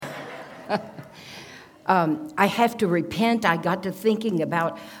I have to repent. I got to thinking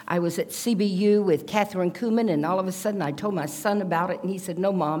about, I was at CBU with Catherine Kuhlman, and all of a sudden I told my son about it, and he said,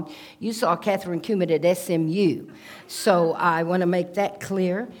 "No, Mom, you saw Catherine Kuhlman at SMU." So I want to make that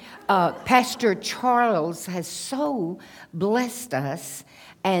clear. Pastor Charles has so blessed us,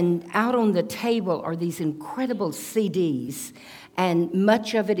 and out on the table are these incredible CDs. And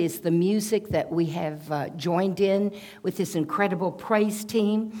much of it is the music that we have joined in with this incredible praise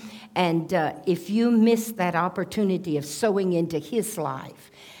team. And if you miss that opportunity of sowing into his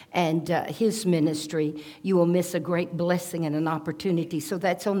life and his ministry, you will miss a great blessing and an opportunity. So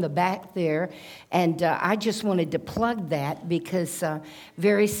that's on the back there. And I just wanted to plug that because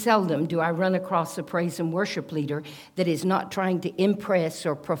very seldom do I run across a praise and worship leader that is not trying to impress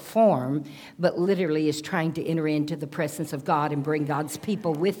or perform, but literally is trying to enter into the presence of God and bring God's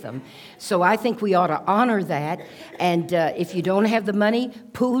people with them. So I think we ought to honor that. And if you don't have the money,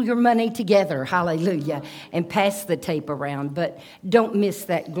 pool your money together, hallelujah, and pass the tape around. But don't miss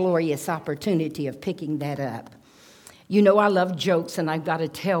that glorious opportunity of picking that up. You know, I love jokes, and I've got to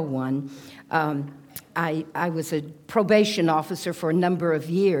tell one. I was a probation officer for a number of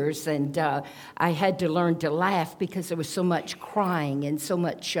years, and I had to learn to laugh because there was so much crying and so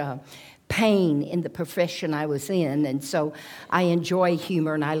much pain in the profession I was in. And so I enjoy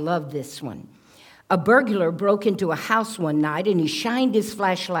humor, and I love this one. A burglar broke into a house one night, and he shined his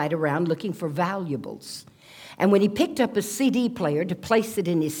flashlight around looking for valuables. And when he picked up a CD player to place it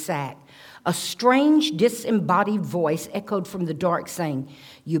in his sack, a strange, disembodied voice echoed from the dark saying,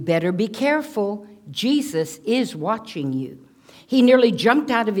 "You better be careful. Jesus is watching you." He nearly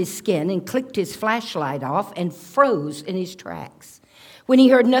jumped out of his skin and clicked his flashlight off and froze in his tracks. When he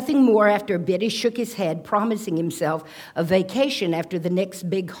heard nothing more after a bit, he shook his head, promising himself a vacation after the next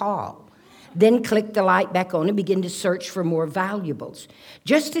big haul. Then clicked the light back on and began to search for more valuables.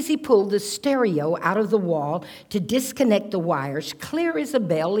 Just as he pulled the stereo out of the wall to disconnect the wires, clear as a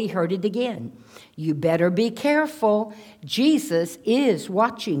bell, he heard it again. "You better be careful. Jesus is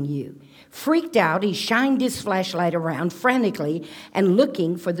watching you." Freaked out, he shined his flashlight around frantically and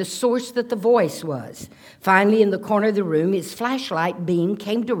looking for the source that the voice was. Finally, in the corner of the room, his flashlight beam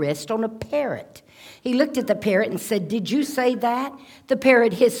came to rest on a parrot. He looked at the parrot and said, "Did you say that?" The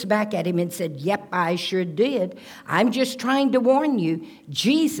parrot hissed back at him and said, "Yep, I sure did. I'm just trying to warn you.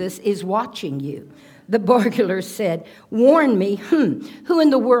 Jesus is watching you." The burglar said, "Warn me? Who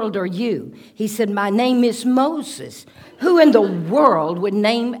in the world are you?" He said, "My name is Moses." Who in the world would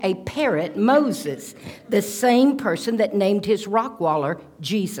name a parrot Moses? The same person that named his rockwaller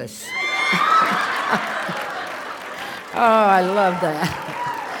Jesus. Oh, I love that.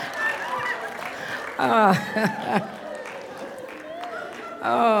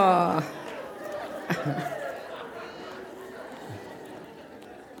 Oh.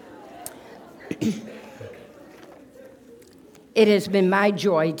 It has been my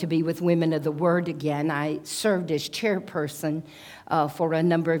joy to be with Women of the Word again. I served as chairperson for a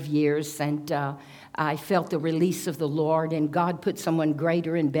number of years, and I felt the release of the Lord, and God put someone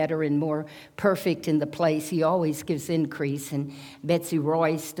greater and better and more perfect in the place. He always gives increase, and Betsy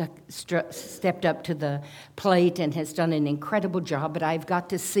Roy stepped up to the plate and has done an incredible job. But I've got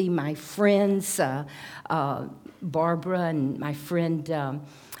to see my friends, Barbara and my friend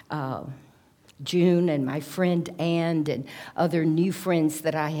June and my friend Ann and other new friends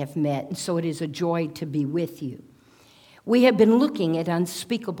that I have met. And so it is a joy to be with you. We have been looking at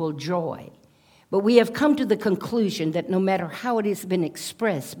unspeakable joy, but we have come to the conclusion that no matter how it has been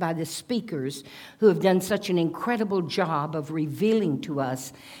expressed by the speakers who have done such an incredible job of revealing to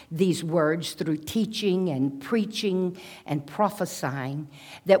us these words through teaching and preaching and prophesying,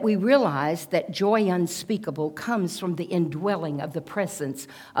 that we realize that joy unspeakable comes from the indwelling of the presence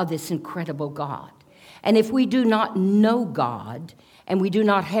of this incredible God. And if we do not know God and we do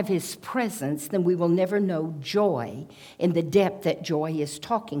not have his presence, then we will never know joy in the depth that joy is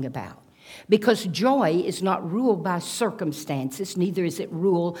talking about. Because joy is not ruled by circumstances, neither is it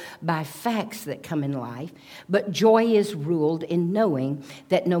ruled by facts that come in life, but joy is ruled in knowing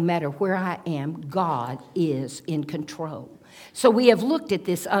that no matter where I am, God is in control. So we have looked at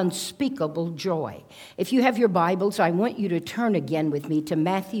this unspeakable joy. If you have your Bibles, I want you to turn again with me to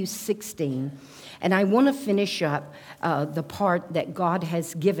Matthew 16. And I want to finish up the part that God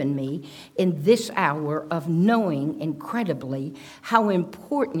has given me in this hour of knowing incredibly how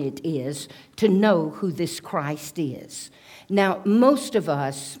important it is to know who this Christ is. Now, most of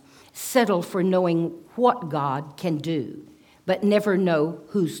us settle for knowing what God can do, but never know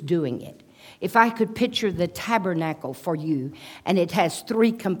who's doing it. If I could picture the tabernacle for you, and it has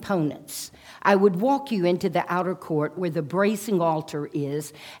 3 components, I would walk you into the outer court where the brazen altar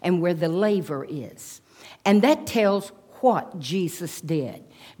is and where the laver is. And that tells what Jesus did.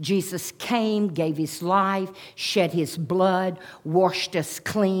 Jesus came, gave his life, shed his blood, washed us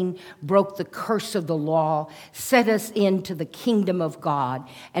clean, broke the curse of the law, set us into the kingdom of God,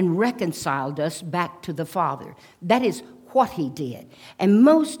 and reconciled us back to the Father. That is what he did. And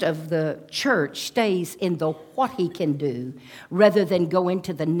most of the church stays in the what he can do rather than go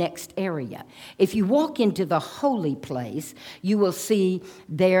into the next area. If you walk into the holy place, you will see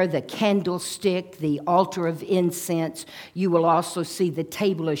there the candlestick, the altar of incense. You will also see the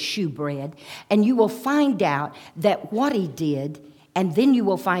table of shewbread. And you will find out that what he did, and then you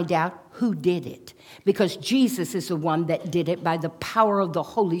will find out who did it. Because Jesus is the one that did it by the power of the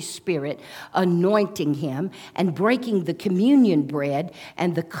Holy Spirit, anointing him and breaking the communion bread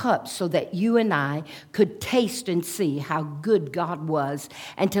and the cups so that you and I could taste and see how good God was,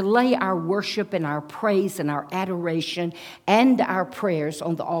 and to lay our worship and our praise and our adoration and our prayers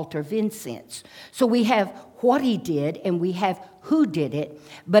on the altar of incense. So we have what he did and we have who did it,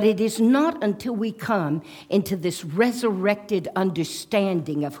 but it is not until we come into this resurrected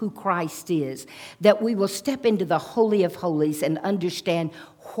understanding of who Christ is that we will step into the Holy of Holies and understand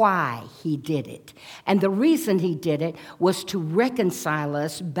why he did it. And the reason he did it was to reconcile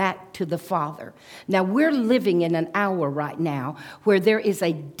us back to the Father. Now, we're living in an hour right now where there is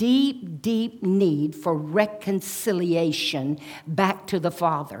a deep, deep need for reconciliation back to the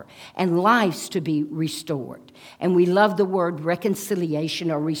Father and lives to be restored. And we love the word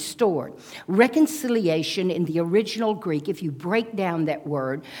reconciliation or restored. Reconciliation in the original Greek, if you break down that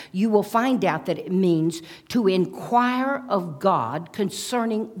word, you will find out that it means to inquire of God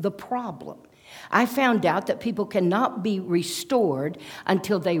concerning the problem. I found out that people cannot be restored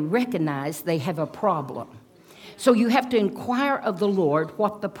until they recognize they have a problem. So you have to inquire of the Lord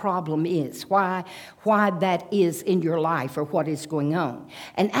what the problem is, why that is in your life or what is going on.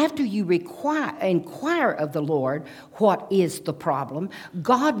 And after you inquire of the Lord what is the problem,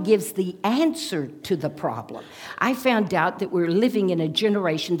 God gives the answer to the problem. I found out that we're living in a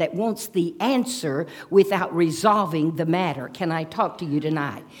generation that wants the answer without resolving the matter. Can I talk to you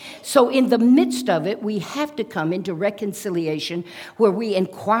tonight? So in the midst of it, we have to come into reconciliation where we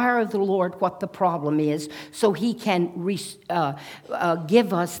inquire of the Lord what the problem is so he can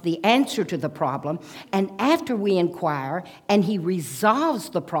give us the answer to the problem. And after we inquire and he resolves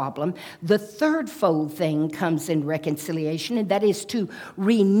the problem, the third-fold thing comes in reconciliation, and that is to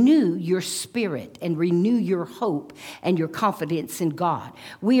renew your spirit and renew your hope and your confidence in God.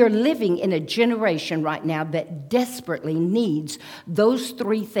 We are living in a generation right now that desperately needs those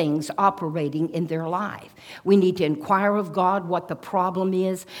 3 things operating in their life. We need to inquire of God what the problem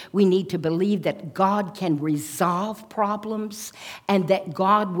is. We need to believe that God can resolve problems and that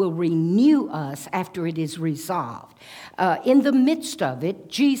God will renew us after it is resolved. In the midst of it,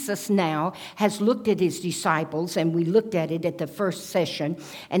 Jesus now has looked at his disciples, and we looked at it at the first session.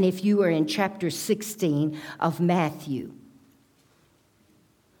 And if you are in chapter 16 of Matthew,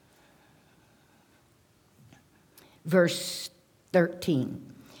 verse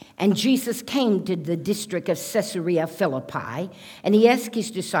 13. And Jesus came to the district of Caesarea Philippi, and he asked his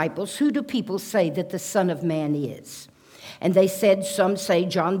disciples, "Who do people say that the Son of Man is?" And they said, "Some say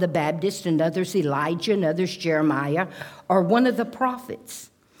John the Baptist, and others Elijah, and others Jeremiah, or one of the prophets."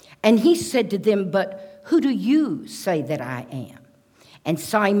 And he said to them, "But who do you say that I am?" And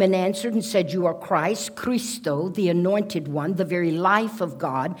Simon answered and said, "You are Christ, Christo, the anointed one, the very life of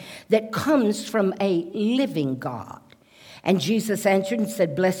God that comes from a living God." And Jesus answered and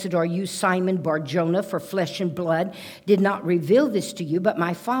said, "Blessed are you, Simon Bar-Jonah, for flesh and blood did not reveal this to you, but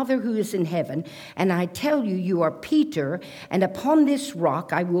my Father who is in heaven. And I tell you, you are Peter, and upon this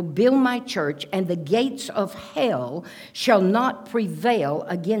rock I will build my church, and the gates of hell shall not prevail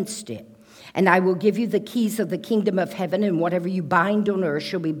against it. And I will give you the keys of the kingdom of heaven, and whatever you bind on earth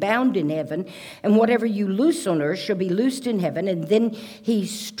shall be bound in heaven, and whatever you loose on earth shall be loosed in heaven." And then he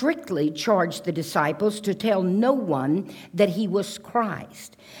strictly charged the disciples to tell no one that he was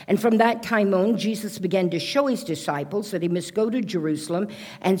Christ. And from that time on, Jesus began to show his disciples that he must go to Jerusalem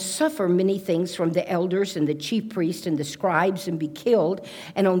and suffer many things from the elders and the chief priests and the scribes and be killed,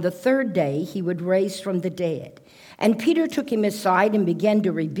 and on the 3rd day he would rise from the dead. And Peter took him aside and began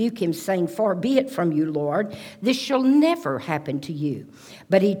to rebuke him, saying, Far be it from you, Lord, this shall never happen to you.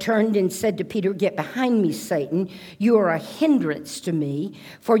 But he turned and said to Peter, Get behind me, Satan. You are a hindrance to me,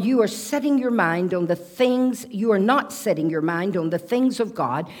 for you are setting your mind on the things, you are not setting your mind on the things of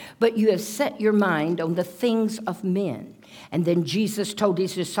God, but you have set your mind on the things of men. And then Jesus told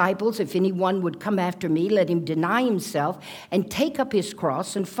his disciples, If anyone would come after me, let him deny himself and take up his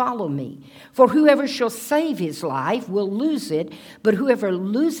cross and follow me. For whoever shall save his life will lose it, but whoever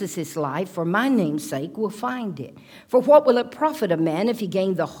loses his life for my name's sake will find it. For what will it profit a man if he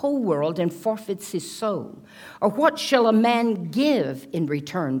gain the whole world and forfeits his soul? Or what shall a man give in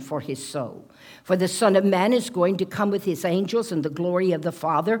return for his soul? For the Son of Man is going to come with his angels in the glory of the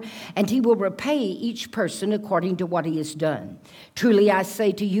Father, and he will repay each person according to what he has done. Truly I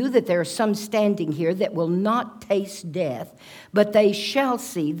say to you that there are some standing here that will not taste death, but they shall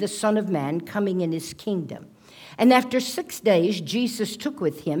see the Son of Man coming in his kingdom. And after 6 days, Jesus took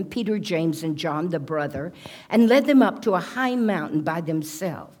with him Peter, James, and John, the brother, and led them up to a high mountain by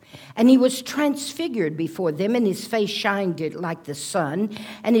themselves. And he was transfigured before them, and his face shined like the sun,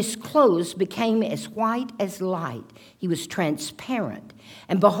 and his clothes became as white as light. He was transparent.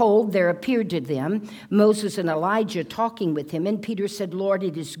 And behold, there appeared to them Moses and Elijah talking with him. And Peter said, Lord,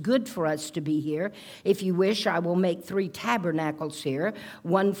 it is good for us to be here. If you wish, I will make 3 tabernacles here,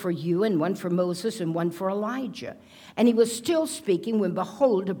 one for you and one for Moses and one for Elijah. And he was still speaking when,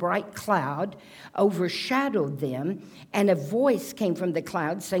 behold, a bright cloud overshadowed them, and a voice came from the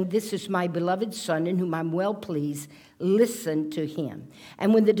cloud saying, This is my beloved Son, in whom I'm well pleased. Listen to him.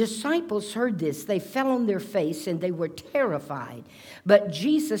 And when the disciples heard this, they fell on their face, and they were terrified. But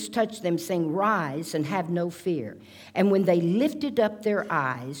Jesus touched them, saying, Rise and have no fear. And when they lifted up their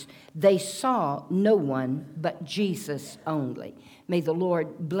eyes, they saw no one but Jesus only. May the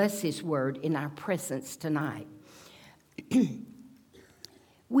Lord bless his word in our presence tonight.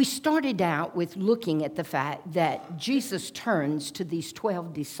 We started out with looking at the fact that Jesus turns to these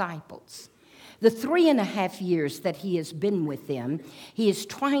 12 disciples. The 3.5 years that he has been with them, he is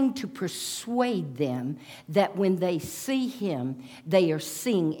trying to persuade them that when they see him, they are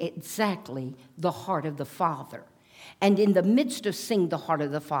seeing exactly the heart of the Father. And in the midst of seeing the heart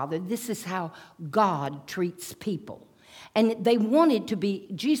of the Father, this is how God treats people. And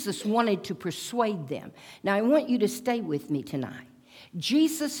Jesus wanted to persuade them. Now, I want you to stay with me tonight.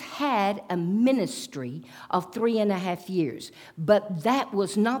 Jesus had a ministry of 3.5 years, but that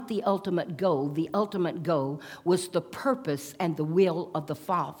was not the ultimate goal. The ultimate goal was the purpose and the will of the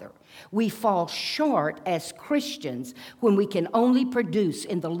Father. We fall short as Christians when we can only produce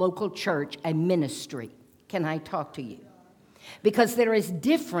in the local church a ministry. Can I talk to you? Because there is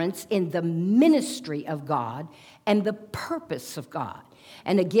difference in the ministry of God and the purpose of God.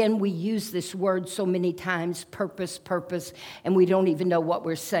 And again, we use this word so many times, purpose, and we don't even know what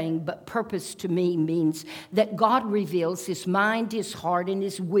we're saying. But purpose to me means that God reveals his mind, his heart, and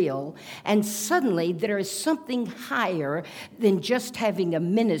his will. And suddenly there is something higher than just having a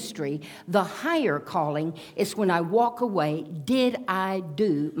ministry. The higher calling is when I walk away, did I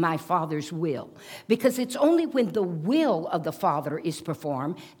do my Father's will? Because it's only when the will of the Father is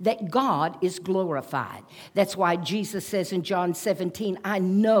performed that God is glorified. That's why Jesus says in John 17, I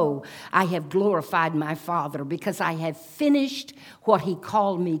know I have glorified my Father because I have finished what he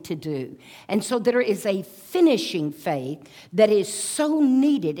called me to do. And so there is a finishing faith that is so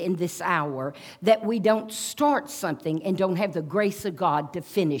needed in this hour that we don't start something and don't have the grace of God to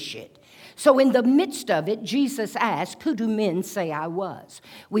finish it. So in the midst of it, Jesus asked, who do men say I was?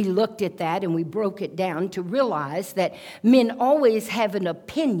 We looked at that and we broke it down to realize that men always have an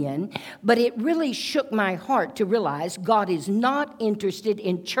opinion, but it really shook my heart to realize God is not interested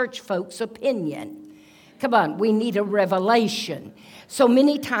in church folks' opinion. Come on, we need a revelation. So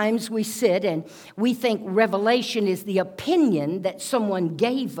many times we sit and we think revelation is the opinion that someone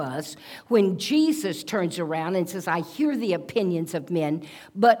gave us when Jesus turns around and says, I hear the opinions of men,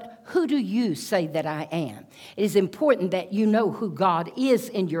 but who do you say that I am? It is important that you know who God is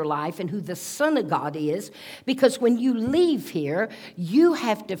in your life and who the Son of God is, because when you leave here, you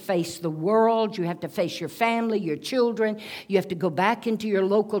have to face the world, you have to face your family, your children, you have to go back into your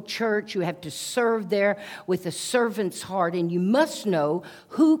local church, you have to serve there with a servant's heart, and you must know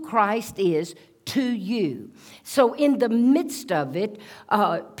who Christ is to you. So in the midst of it,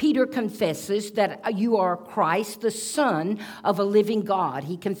 Peter confesses that you are Christ, the Son of a living God.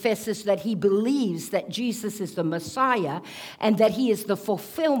 He confesses that he believes that Jesus is the Messiah and that he is the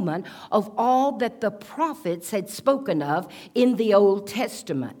fulfillment of all that the prophets had spoken of in the Old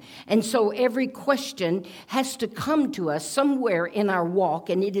Testament. And so every question has to come to us somewhere in our walk,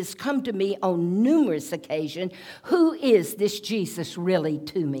 and it has come to me on numerous occasions. Who is this Jesus really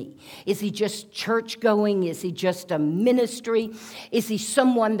to me? Is he just church going? Is he just a ministry? Is he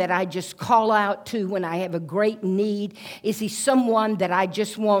someone that I just call out to when I have a great need? Is he someone that I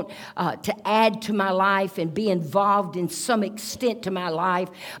just want to add to my life and be involved in some extent to my life,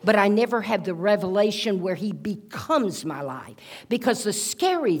 but I never have the revelation where he becomes my life? Because the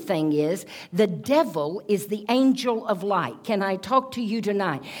scary thing is, the devil is the angel of light. Can I talk to you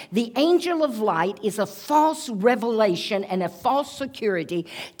tonight? The angel of light is a false revelation and a false security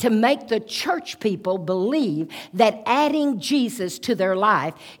to make the church people believe that adding Jesus to their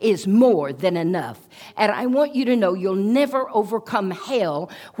life is more than enough. And I want you to know you'll never overcome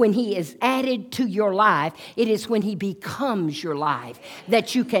hell when he is added to your life. It is when he becomes your life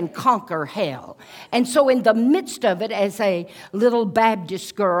that you can conquer hell. And so in the midst of it, as a little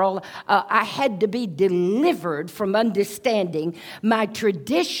Baptist girl, I had to be delivered from understanding my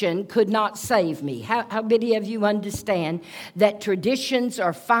tradition could not save me. How many of you understand that traditions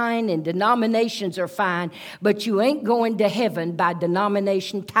are fine and denominations are fine, but you ain't going to heaven by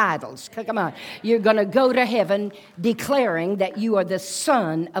denomination titles? Come on. You're going to go to heaven declaring that you are the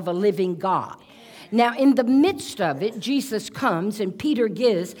Son of a living God. Now, in the midst of it, Jesus comes and Peter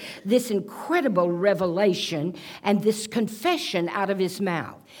gives this incredible revelation and this confession out of his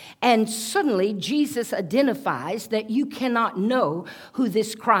mouth. And suddenly, Jesus identifies that you cannot know who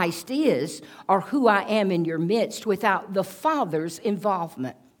this Christ is or who I am in your midst without the Father's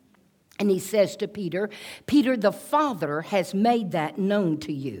involvement. And he says to Peter, Peter, the Father has made that known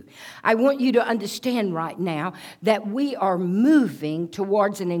to you. I want you to understand right now that we are moving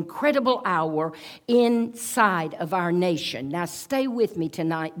towards an incredible hour inside of our nation. Now, stay with me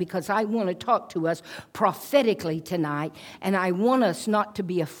tonight because I want to talk to us prophetically tonight, and I want us not to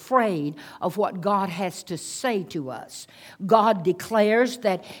be afraid of what God has to say to us. God declares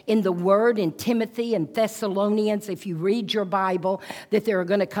that in the Word, in Timothy and Thessalonians, if you read your Bible, that there are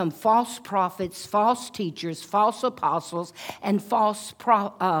going to come false prophets, false teachers, false apostles, and false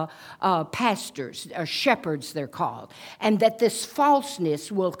pastors, or shepherds they're called, and that this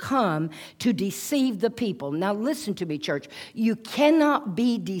falseness will come to deceive the people. Now listen to me, church. You cannot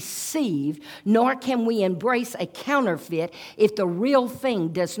be deceived, nor can we embrace a counterfeit if the real thing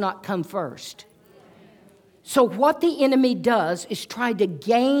does not come first. So what the enemy does is try to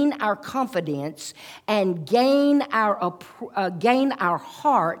gain our confidence and gain our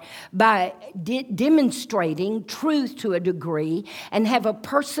heart by demonstrating truth to a degree and have a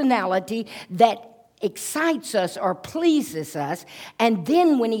personality that excites us or pleases us, and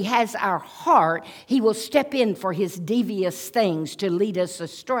then when he has our heart, he will step in for his devious things to lead us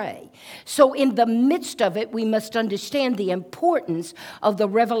astray. So in the midst of it, we must understand the importance of the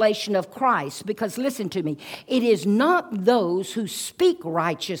revelation of Christ, because listen to me, it is not those who speak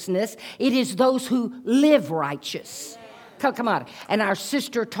righteousness, it is those who live righteous. Come on. And our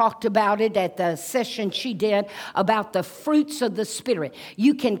sister talked about it at the session she did about the fruits of the Spirit.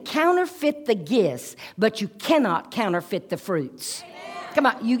 You can counterfeit the gifts, but you cannot counterfeit the fruits. Come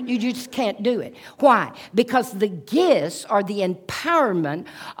on, you just can't do it. Why? Because the gifts are the empowerment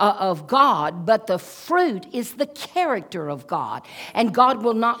of God, but the fruit is the character of God. And God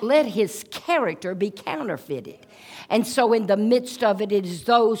will not let his character be counterfeited. And so in the midst of it, it is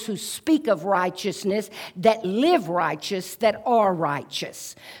those who speak of righteousness that live righteous that are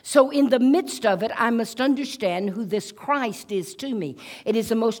righteous. So in the midst of it, I must understand who this Christ is to me. It is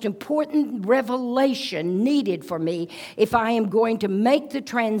the most important revelation needed for me if I am going to make the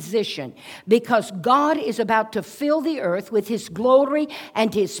transition, because God is about to fill the earth with his glory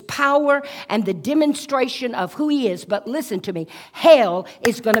and his power and the demonstration of who he is. But listen to me, hell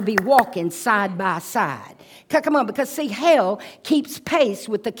is going to be walking side by side. Come on, because see, hell keeps pace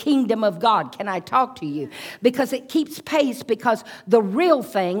with the kingdom of God. Can I talk to you? Because it keeps pace because the real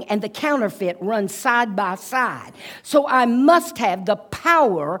thing and the counterfeit run side by side. So I must have the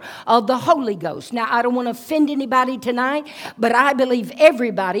power of the Holy Ghost. Now, I don't want to offend anybody tonight, but I believe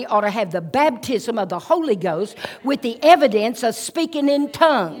everybody ought to have the baptism of the Holy Ghost with the evidence of speaking in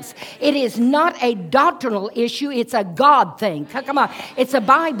tongues. It is not a doctrinal issue. It's a God thing. Come on. It's a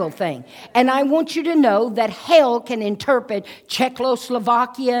Bible thing. And I want you to know that hell can interpret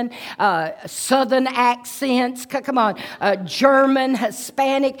Czechoslovakian, Southern accents, come on, German,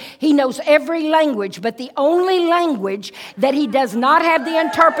 Hispanic. He knows every language, but the only language that he does not have the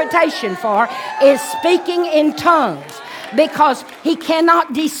interpretation for is speaking in tongues. Because he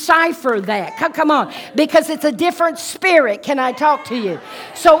cannot decipher that. Come on. Because it's a different spirit. Can I talk to you?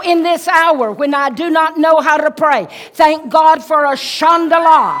 So in this hour, when I do not know how to pray, thank God for a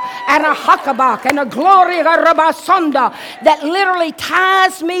Shandala and a Hakabak and a Gloria Rabasunda that literally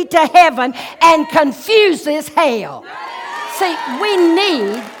ties me to heaven and confuses hell. See, we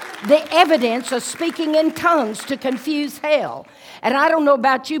need the evidence of speaking in tongues to confuse hell. And I don't know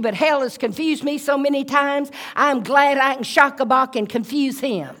about you, but hell has confused me so many times. I'm glad I can shakabak and confuse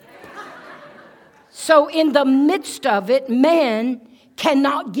him. So in the midst of it, man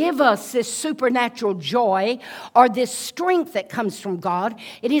cannot give us this supernatural joy or this strength that comes from God.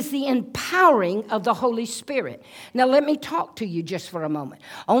 It is the empowering of the Holy Spirit. Now let me talk to you just for a moment.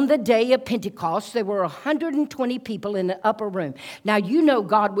 On the day of Pentecost, there were 120 people in the upper room. Now you know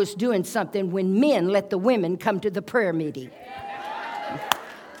God was doing something when men let the women come to the prayer meeting.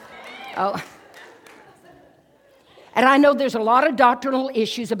 Oh. And I know there's a lot of doctrinal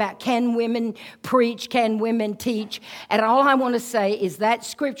issues about can women preach, can women teach. And all I want to say is that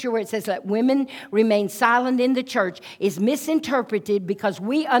scripture where it says let women remain silent in the church is misinterpreted because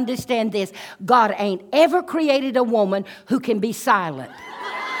we understand this. God ain't ever created a woman who can be silent.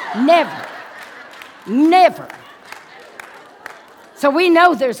 Never. Never. So we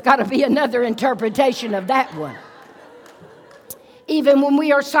know there's got to be another interpretation of that one. Even when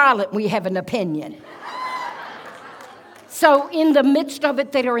we are silent, we have an opinion. So in the midst of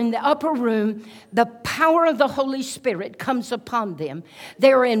it, they are in the upper room. The power of the Holy Spirit comes upon them.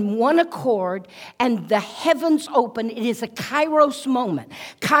 They're in one accord, and the heavens open. It is a kairos moment.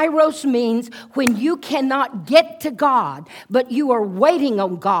 Kairos means when you cannot get to God, but you are waiting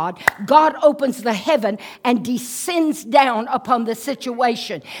on God, God opens the heaven and descends down upon the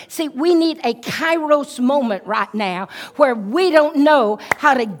situation. See, we need a kairos moment right now where we don't know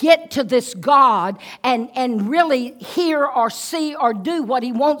how to get to this God and really hear or see or do what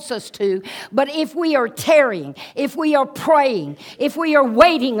he wants us to. But if we are tarrying, if we are praying, if we are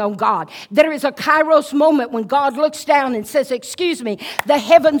waiting on God, there is a kairos moment when God looks down and says, excuse me, the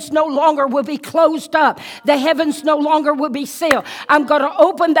heavens no longer will be closed up. The heavens no longer will be sealed. I'm going to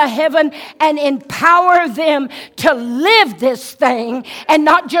open the heaven and empower them to live this thing and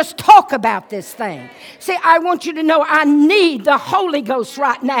not just talk about this thing. See, I want you to know I need the Holy Ghost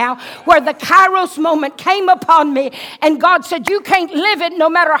right now where the kairos moment came upon me and God said, you can't live it no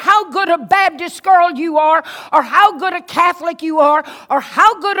matter how good a Baptist girl you are, or how good a Catholic you are, or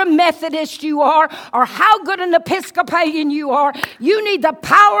how good a Methodist you are, or how good an Episcopalian you are. You need the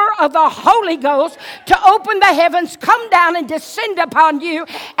power of the Holy Ghost to open the heavens, come down and descend upon you,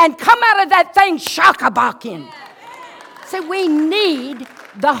 and come out of that thing shakabaking. So we need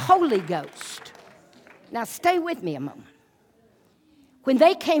the Holy Ghost. Now stay with me a moment. When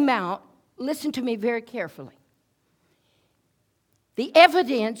they came out, listen to me very carefully. The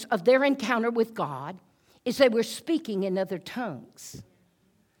evidence of their encounter with God is they were speaking in other tongues.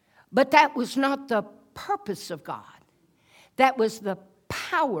 But that was not the purpose of God. That was the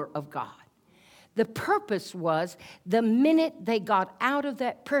power of God. The purpose was the minute they got out of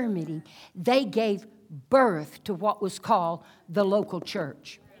that prayer meeting, they gave birth to what was called the local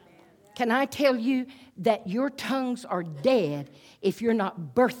church. Can I tell you that your tongues are dead if you're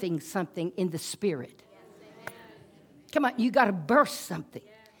not birthing something in the spirit? Come on, you got to birth something.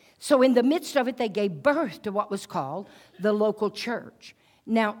 So in the midst of it, they gave birth to what was called the local church.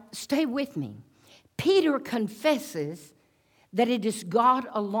 Now, stay with me. Peter confesses that it is God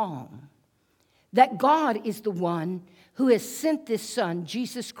alone, that God is the one who has sent this Son,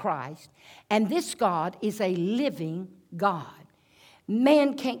 Jesus Christ, and this God is a living God.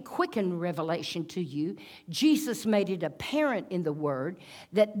 Man can't quicken revelation to you. Jesus made it apparent in the Word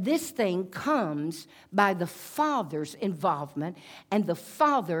that this thing comes by the Father's involvement, and the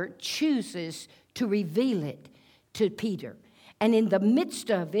Father chooses to reveal it to Peter. And in the midst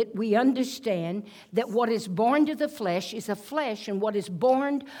of it, we understand that what is born to the flesh is a flesh, and what is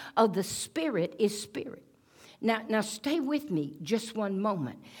born of the Spirit is spirit. Now stay with me just one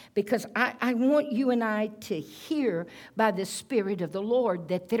moment, because I want you and I to hear by the Spirit of the Lord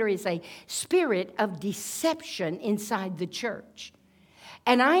that there is a spirit of deception inside the church.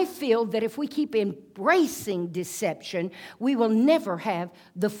 And I feel that if we keep embracing deception, we will never have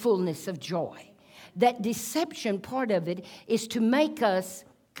the fullness of joy. That deception, part of it, is to make us,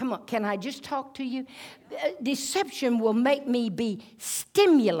 come on, can I just talk to you? Deception will make me be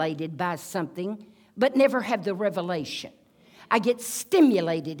stimulated by something, but never have the revelation. I get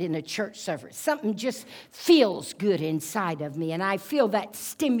stimulated in a church service. Something just feels good inside of me, and I feel that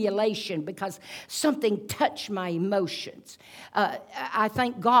stimulation because something touched my emotions. I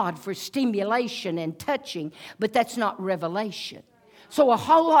thank God for stimulation and touching, but that's not revelation. So a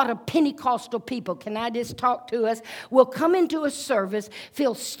whole lot of Pentecostal people, can I just talk to us, will come into a service,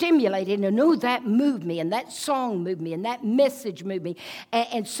 feel stimulated, and know that moved me, and that song moved me, and that message moved me,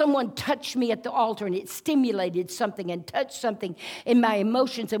 and someone touched me at the altar, and it stimulated something and touched something in my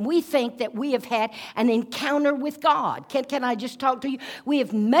emotions, and we think that we have had an encounter with God. Can I just talk to you? We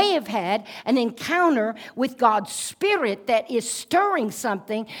may have had an encounter with God's Spirit that is stirring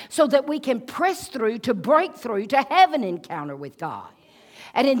something so that we can press through to break through to have an encounter with God.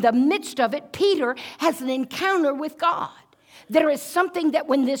 And in the midst of it, Peter has an encounter with God. There is something that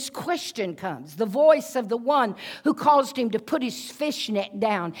when this question comes, the voice of the one who caused him to put his fishnet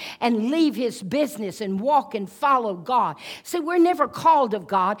down and leave his business and walk and follow God. See, we're never called of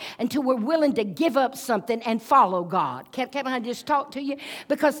God until we're willing to give up something and follow God. Can I just talk to you?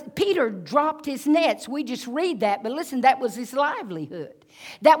 Because Peter dropped his nets. We just read that, but listen, that was his livelihood.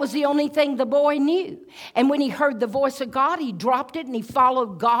 That was the only thing the boy knew. And when he heard the voice of God, he dropped it and he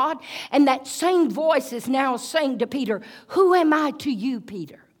followed God. And that same voice is now saying to Peter, "Who am I to you,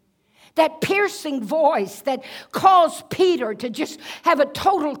 Peter?" That piercing voice that caused Peter to just have a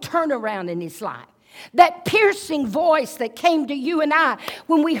total turnaround in his life. That piercing voice that came to you and I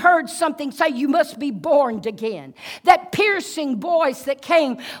when we heard something say, "You must be born again." That piercing voice that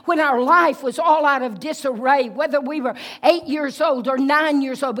came when our life was all out of disarray, whether we were 8 years old or 9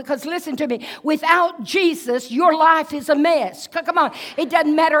 years old. Because listen to me, without Jesus, your life is a mess. Come on. It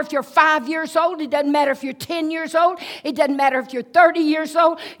doesn't matter if you're 5 years old. It doesn't matter if you're 10 years old. It doesn't matter if you're 30 years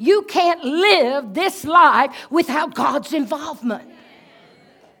old. You can't live this life without God's involvement.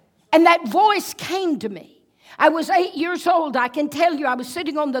 And that voice came to me. I was 8 years old. I can tell you, I was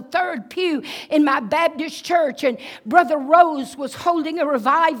sitting on the third pew in my Baptist church, and Brother Rose was holding a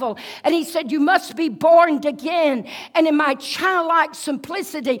revival, and he said, "You must be born again." And in my childlike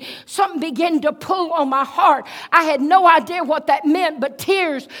simplicity, something began to pull on my heart. I had no idea what that meant, but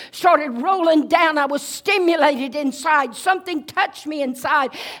tears started rolling down. I was stimulated inside. Something touched me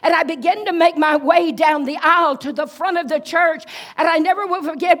inside, and I began to make my way down the aisle to the front of the church. And I never will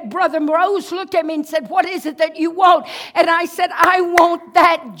forget, Brother Rose looked at me and said, "What is it that you want?" And I said, "I want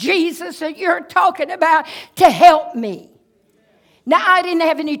that Jesus that you're talking about to help me." Now, I didn't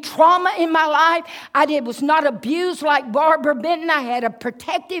have any trauma in my life. I was not abused like Barbara Benton. I had a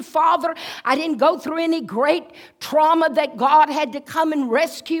protective father. I didn't go through any great trauma that God had to come and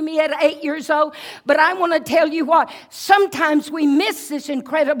rescue me at 8 years old. But I want to tell you what, sometimes we miss this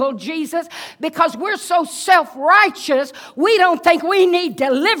incredible Jesus because we're so self-righteous, we don't think we need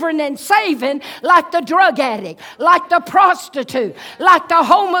delivering and saving like the drug addict, like the prostitute, like the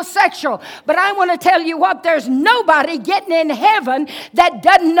homosexual. But I want to tell you what, there's nobody getting in heaven that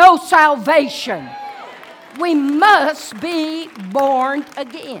doesn't know salvation. We must be born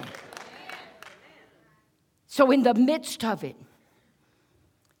again. So in the midst of it,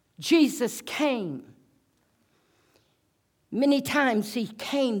 Jesus came. Many times he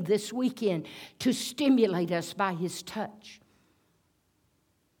came this weekend to stimulate us by his touch.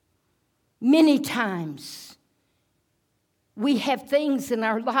 Many times we have things in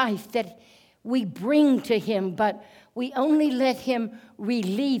our life that we bring to him, but we only let him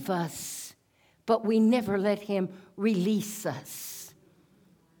relieve us, but we never let him release us.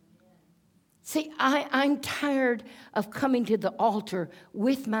 See, I'm tired of coming to the altar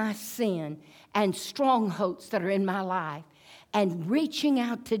with my sin and strongholds that are in my life and reaching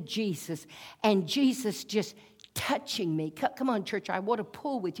out to Jesus and Jesus just touching me. Come on, church, I want to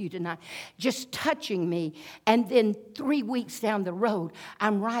pull with you tonight. Just touching me. And then 3 weeks down the road,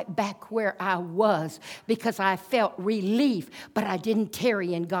 I'm right back where I was because I felt relief, but I didn't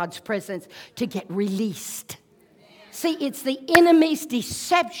tarry in God's presence to get released. See, it's the enemy's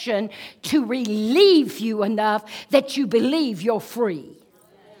deception to relieve you enough that you believe you're free.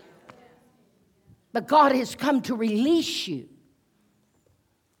 But God has come to release you.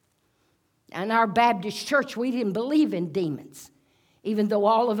 In our Baptist church, we didn't believe in demons, even though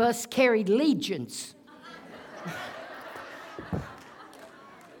all of us carried legions.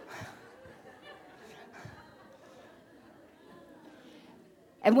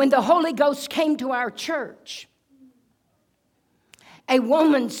 And when the Holy Ghost came to our church, a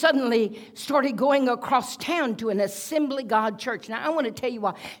woman suddenly started going across town to an Assembly of God church. Now, I want to tell you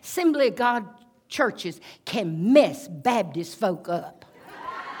why. Assembly of God churches can mess Baptist folk up.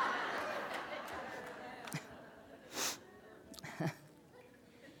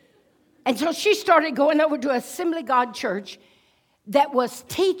 And so she started going over to Assembly God Church that was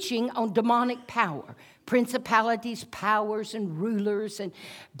teaching on demonic power, principalities, powers, and rulers, and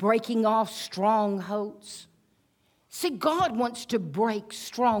breaking off strongholds. See, God wants to break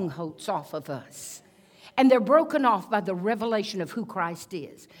strongholds off of us. And they're broken off by the revelation of who Christ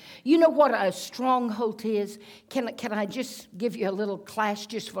is. You know what a stronghold is? Can I just give you a little class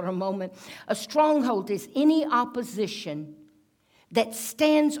just for a moment? A stronghold is any opposition that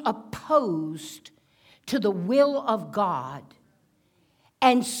stands opposed to the will of God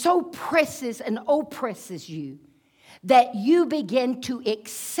and so presses and oppresses you that you begin to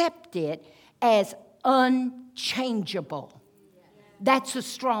accept it as unchangeable. That's a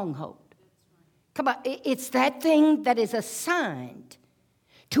stronghold. Come on, it's that thing that is assigned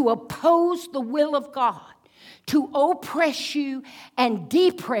to oppose the will of God, to oppress you and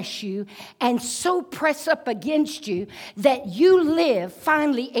depress you, and so press up against you that you live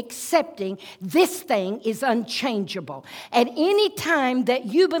finally accepting this thing is unchangeable. At any time that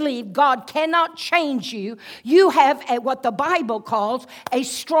you believe God cannot change you, you have what the Bible calls a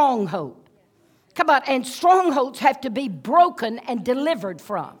stronghold. Come on, and strongholds have to be broken and delivered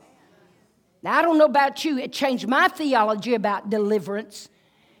from. Now, I don't know about you. It changed my theology about deliverance.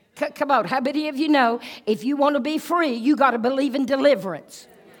 Come on, how many of you know if you want to be free, you got to believe in deliverance?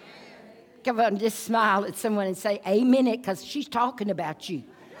 Come on, just smile at someone and say, amen it, because she's talking about you.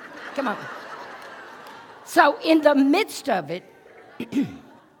 Come on. So in the midst of it,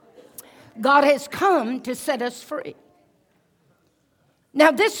 God has come to set us free. Now,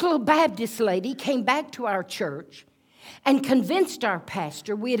 this little Baptist lady came back to our church and convinced our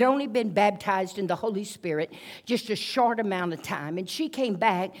pastor. We had only been baptized in the Holy Spirit just a short amount of time. And she came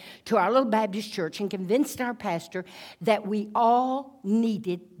back to our little Baptist church and convinced our pastor that we all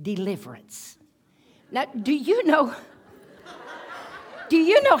needed deliverance. Now, do you know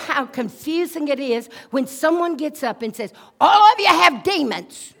how confusing it is when someone gets up and says, all of you have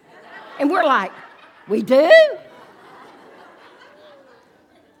demons? And we're like, we do?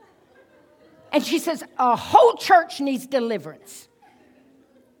 And she says, a whole church needs deliverance.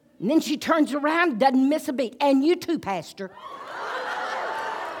 And then she turns around, doesn't miss a beat. And you too, Pastor.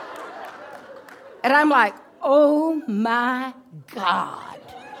 And I'm like, oh my God.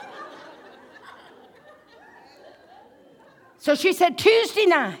 So she said, Tuesday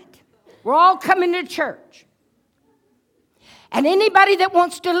night, we're all coming to church. And anybody that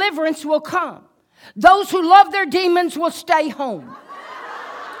wants deliverance will come. Those who love their demons will stay home.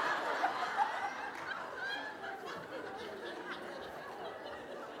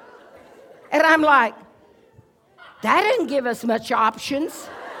 And I'm like, that didn't give us much options.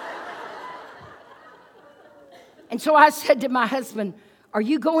 And so I said to my husband, are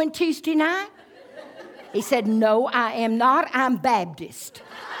you going Tuesday night? He said, no, I am not. I'm Baptist.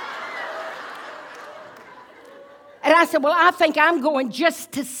 And I said, well, I think I'm going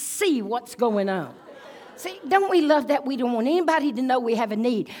just to see what's going on. See, don't we love that? We don't want anybody to know we have a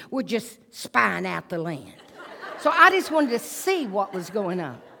need. We're just spying out the land. So I just wanted to see what was going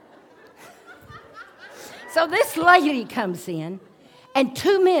on. So this lady comes in, and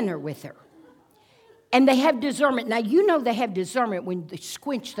two men are with her. And they have discernment. Now, you know they have discernment when they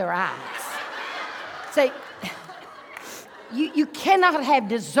squinch their eyes. Say, you cannot have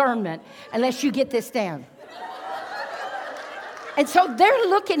discernment unless you get this down. And so they're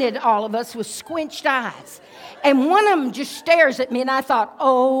looking at all of us with squinched eyes. And one of them just stares at me, and I thought,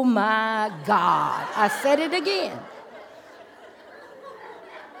 oh, my God. I said it again.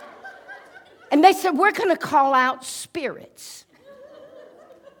 And they said, we're going to call out spirits.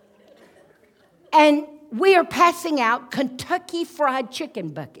 And we are passing out Kentucky Fried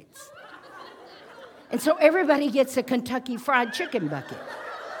Chicken buckets. And so everybody gets a Kentucky Fried Chicken bucket.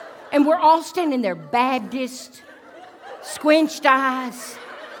 And we're all standing there, Baptist, squinched eyes,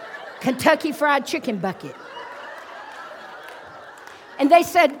 Kentucky Fried Chicken bucket. And they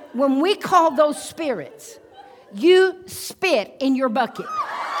said, when we call those spirits, you spit in your bucket.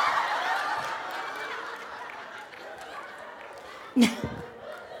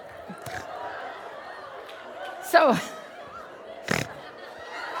 So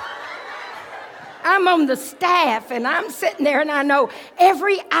I'm on the staff and I'm sitting there and I know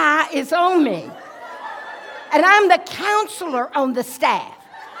every eye is on me. And I'm the counselor on the staff.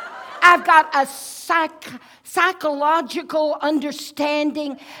 I've got a psychological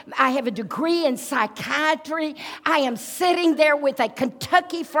understanding. I have a degree in psychiatry. I am sitting there with a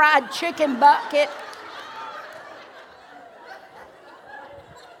Kentucky Fried Chicken bucket.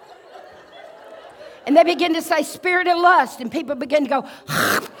 And they begin to say, spirit of lust. And people begin to go,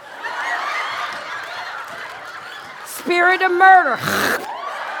 spirit of murder.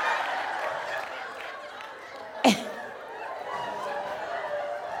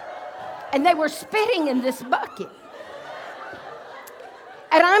 And they were spitting in this bucket.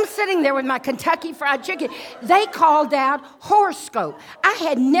 And I'm sitting there with my Kentucky Fried Chicken. They called out horoscope. I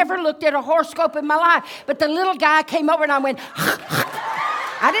had never looked at a horoscope in my life. But the little guy came over and I went,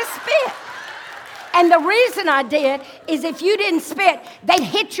 I just spit. And the reason I did is if you didn't spit, they'd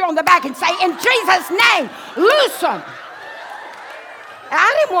hit you on the back and say, in Jesus' name, loose them. And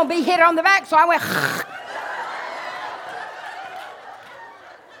I didn't want to be hit on the back, so I went,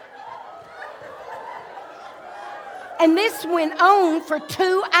 and this went on for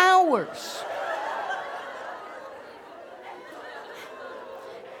 2 hours.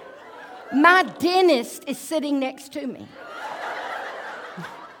 My dentist is sitting next to me.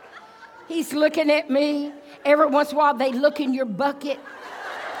 He's looking at me. Every once in a while, they look in your bucket.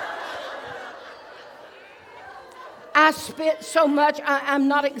 I spit so much. I'm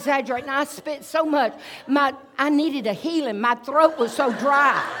not exaggerating. I spit so much. I needed a healing. My throat was so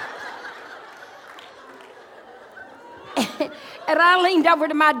dry. And I leaned over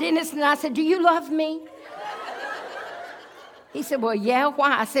to my dentist and I said, do you love me? He said, well, yeah,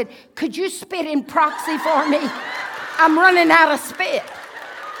 why? I said, could you spit in proxy for me? I'm running out of spit.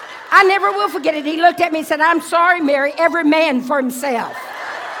 I never will forget it. He looked at me and said, I'm sorry, Mary, every man for himself.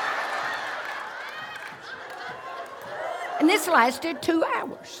 And this lasted 2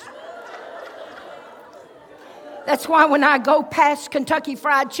 hours. That's why when I go past Kentucky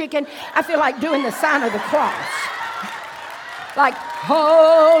Fried Chicken, I feel like doing the sign of the cross. Like,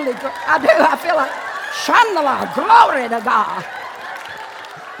 holy, I do. I feel like, Shandala, glory to God.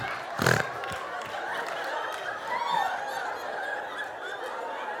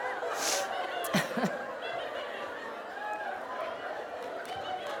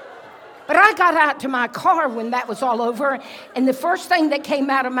 But I got out to my car when that was all over, and the first thing that came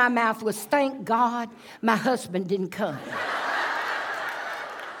out of my mouth was, thank God my husband didn't come.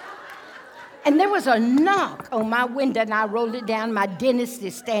 And there was a knock on my window, and I rolled it down. My dentist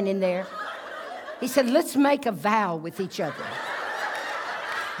is standing there. He said, let's make a vow with each other.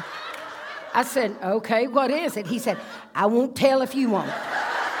 I said, okay, what is it? He said, I won't tell if you won't.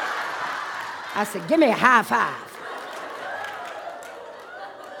 I said, give me a high five.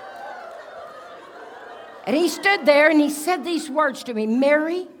 And he stood there and he said these words to me,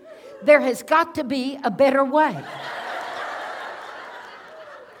 Mary, there has got to be a better way.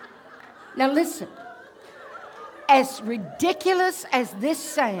 Now listen, as ridiculous as this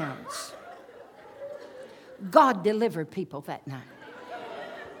sounds, God delivered people that night.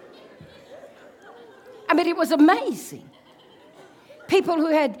 I mean, it was amazing. People who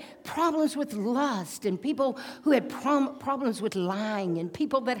had problems with lust, and people who had problems with lying, and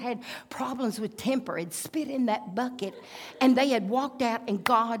people that had problems with temper had spit in that bucket, and they had walked out, and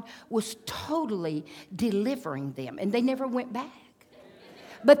God was totally delivering them, and they never went back.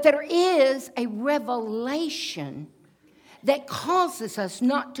 But there is a revelation that causes us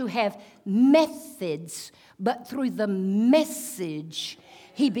not to have methods, but through the message,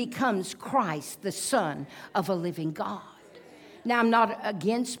 he becomes Christ, the Son of a living God. Now, I'm not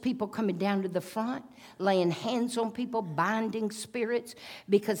against people coming down to the front, laying hands on people, binding spirits,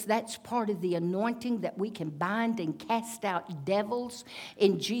 because that's part of the anointing that we can bind and cast out devils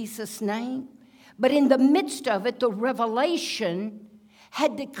in Jesus' name. But in the midst of it, the revelation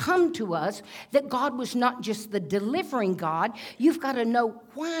had to come to us that God was not just the delivering God. You've got to know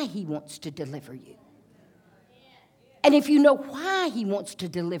why he wants to deliver you. And if you know why he wants to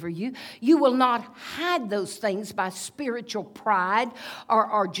deliver you, you will not hide those things by spiritual pride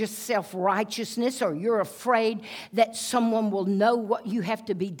or just self-righteousness, or you're afraid that someone will know what you have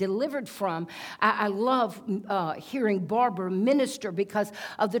to be delivered from. I love hearing Barbara minister because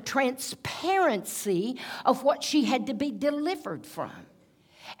of the transparency of what she had to be delivered from.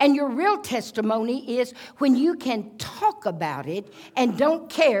 And your real testimony is when you can talk about it and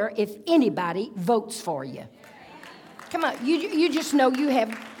don't care if anybody votes for you. Come on, you just know you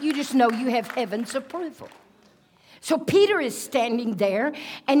have heaven's approval. So Peter is standing there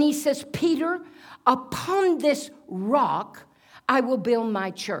and he says, Peter, upon this rock I will build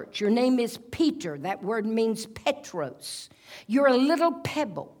my church. Your name is Peter. That word means Petros. You're a little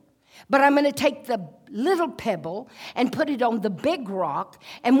pebble. But I'm going to take the little pebble and put it on the big rock.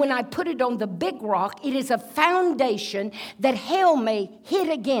 And when I put it on the big rock, it is a foundation that hell may hit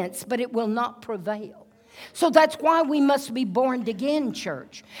against, but it will not prevail. So that's why we must be born again,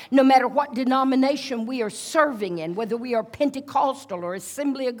 church. No matter what denomination we are serving in, whether we are Pentecostal or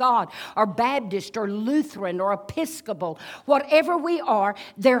Assembly of God or Baptist or Lutheran or Episcopal, whatever we are,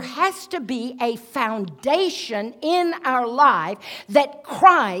 there has to be a foundation in our life that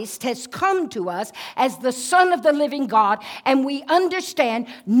Christ has come to us as the Son of the living God, and we understand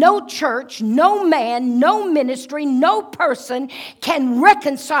no church, no man, no ministry, no person can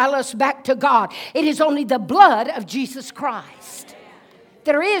reconcile us back to God. It is only the blood of Jesus Christ.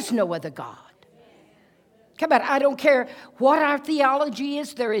 There is no other God. Come on, I don't care what our theology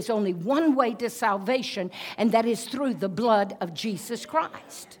is, there is only one way to salvation, and that is through the blood of Jesus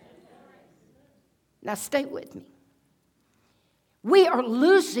Christ. Now stay with me. We are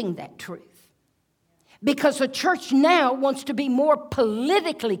losing that truth because the church now wants to be more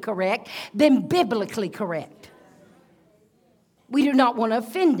politically correct than biblically correct. We do not want to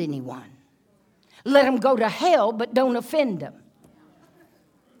offend anyone. Let them go to hell, but don't offend them.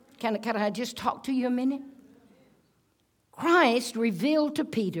 Can I just talk to you a minute? Christ revealed to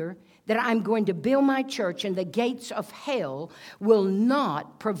Peter that I'm going to build my church and the gates of hell will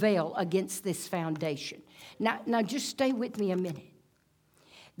not prevail against this foundation. Now just stay with me a minute.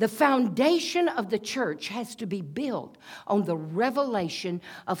 The foundation of the church has to be built on the revelation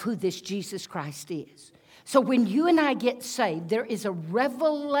of who this Jesus Christ is. So when you and I get saved, there is a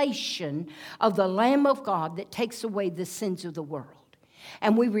revelation of the Lamb of God that takes away the sins of the world.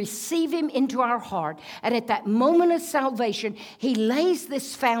 And we receive him into our heart. And at that moment of salvation, he lays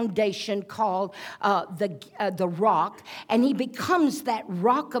this foundation called the rock. And he becomes that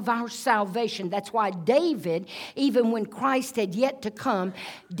rock of our salvation. That's why David, even when Christ had yet to come,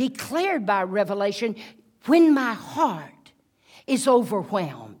 declared by revelation, when my heart is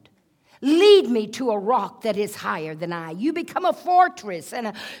overwhelmed, lead me to a rock that is higher than I. You become a fortress and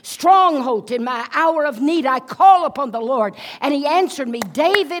a stronghold. In my hour of need, I call upon the Lord. And he answered me.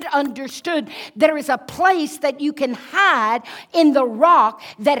 David understood there is a place that you can hide in the rock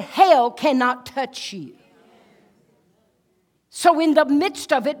that hell cannot touch you. So in the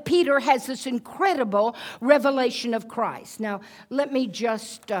midst of it, Peter has this incredible revelation of Christ. Now, let me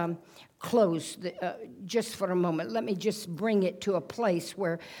just close just for a moment. Let me just bring it to a place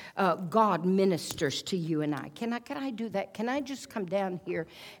where God ministers to you and I. Can I do that? Can I just come down here?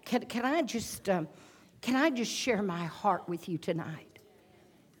 Can I just share my heart with you tonight?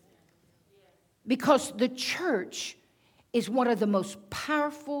 Because the church is one of the most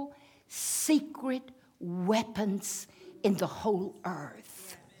powerful secret weapons in the whole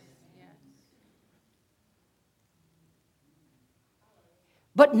earth.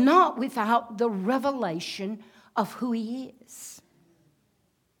 But not without the revelation of who he is.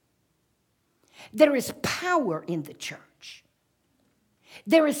 There is power in the church.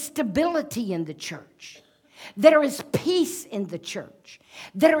 There is stability in the church. There is peace in the church.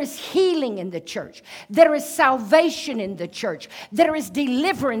 There is healing in the church. There is salvation in the church. There is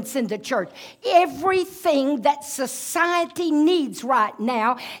deliverance in the church. Everything that society needs right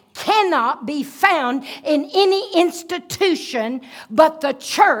now cannot be found in any institution but the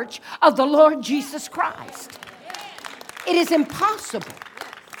church of the Lord Jesus Christ. It is impossible.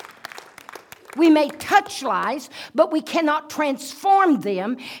 We may touch lives, but we cannot transform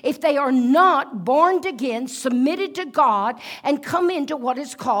them if they are not born again, submitted to God, and come into what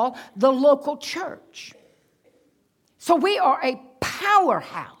is called the local church. So we are a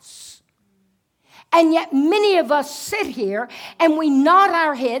powerhouse. And yet many of us sit here and we nod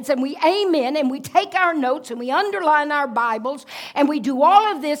our heads and we amen and we take our notes and we underline our Bibles and we do all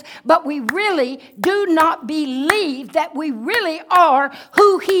of this, but we really do not believe that we really are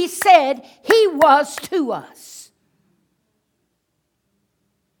who he said he was to us.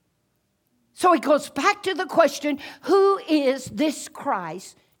 So it goes back to the question, who is this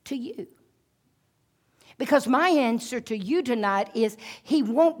Christ to you? Because my answer to you tonight is he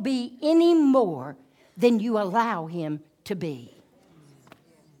won't be any more than you allow him to be.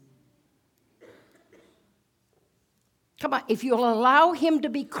 Come on, if you'll allow him to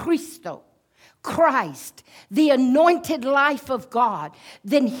be Christo, Christ, the anointed life of God,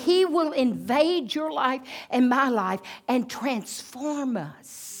 then he will invade your life and my life and transform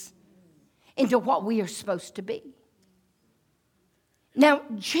us into what we are supposed to be. Now,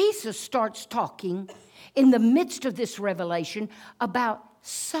 Jesus starts talking in the midst of this revelation about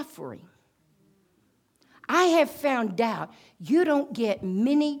suffering. I have found out you don't get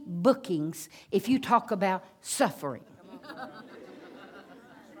many bookings if you talk about suffering.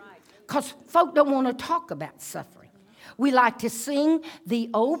 Because folk don't want to talk about suffering. We like to sing the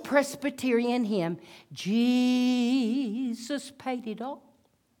old Presbyterian hymn, Jesus paid it all.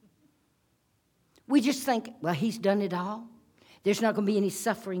 We just think, well, he's done it all. There's not going to be any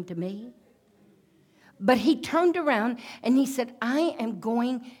suffering to me. But he turned around and he said, I am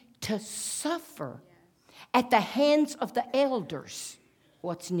going to suffer at the hands of the elders.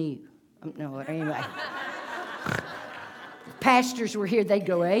 What's new? No, anyway. If pastors were here, they'd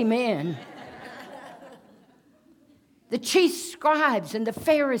go, amen. The chief scribes and the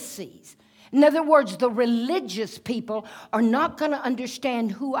Pharisees. In other words, the religious people are not going to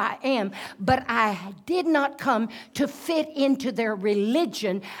understand who I am, but I did not come to fit into their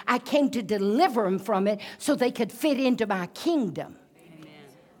religion. I came to deliver them from it so they could fit into my kingdom. Amen.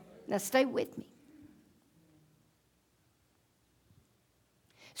 Now stay with me.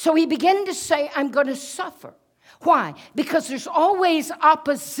 So he began to say, I'm going to suffer. Why? Because there's always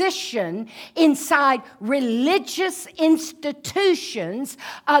opposition inside religious institutions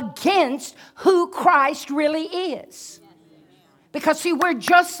against who Christ really is. Because, see, we're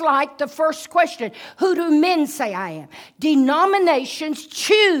just like the first question. Who do men say I am? Denominations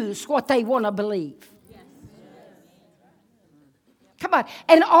choose what they want to believe. Come on.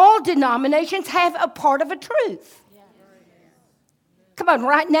 And all denominations have a part of a truth. Come on,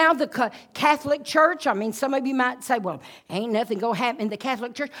 right now, the Catholic Church, some of you might say, well, ain't nothing going to happen in the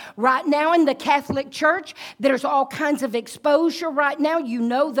Catholic Church. Right now in the Catholic Church, there's all kinds of exposure right now. You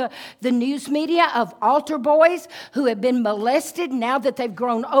know the news media of altar boys who have been molested. Now that they've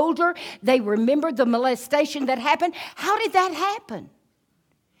grown older, they remember the molestation that happened. How did that happen?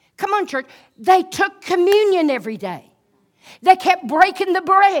 Come on, church. They took communion every day. They kept breaking the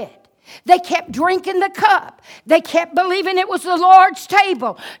bread. They kept drinking the cup. They kept believing it was the Lord's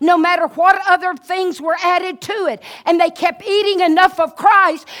table, no matter what other things were added to it. And they kept eating enough of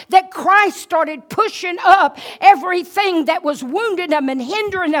Christ that Christ started pushing up everything that was wounding them and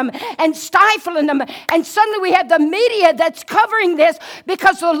hindering them and stifling them. And suddenly we have the media that's covering this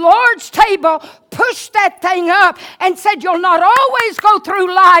because the Lord's table pushed that thing up and said, you'll not always go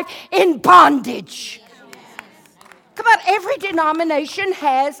through life in bondage. Come on, every denomination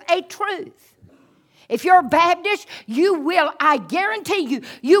has a truth. If you're a Baptist, I guarantee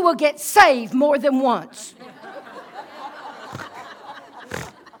you will get saved more than once.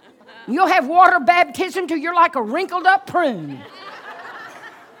 You'll have water baptism till you're like a wrinkled up prune.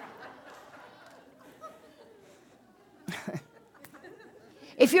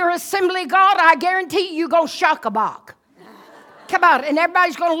 If you're Assembly of God, I guarantee you're going to shock-a-bach. Come on, and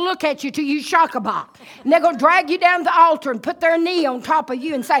everybody's going to look at you till you shock-a-bach. And they're going to drag you down the altar and put their knee on top of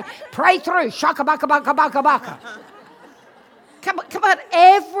you and say, pray through, shock-a-baka-baka-baka-baka. Come on,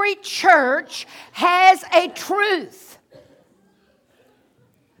 every church has a truth.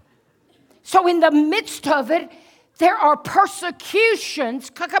 So in the midst of it, there are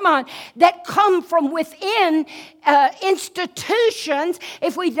persecutions, come on, that come from within institutions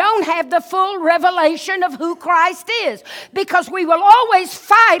if we don't have the full revelation of who Christ is. Because we will always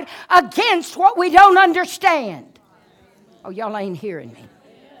fight against what we don't understand. Oh, y'all ain't hearing me.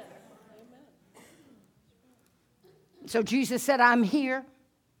 So Jesus said, I'm here,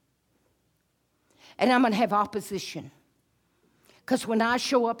 and I'm going to have opposition. Because when I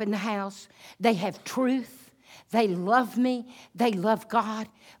show up in the house, they have truth. They love me, they love God,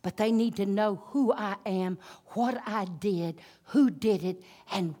 but they need to know who I am, what I did, who did it,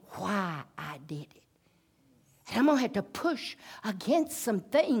 and why I did it. And I'm going to have to push against some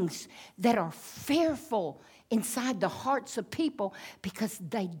things that are fearful inside the hearts of people because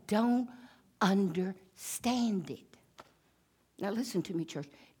they don't understand it. Now listen to me, church.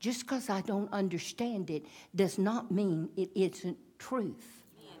 Just because I don't understand it does not mean it isn't truth.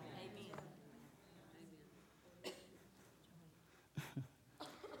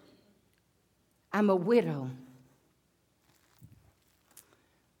 I'm a widow.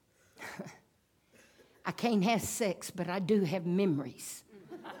 I can't have sex, but I do have memories.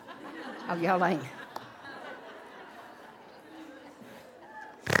 Oh, y'all ain't.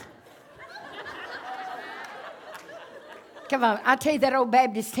 Come on, I tell you, that old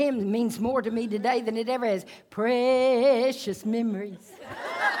Baptist hymn means more to me today than it ever has. Precious memories,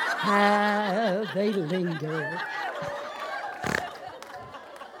 how they linger.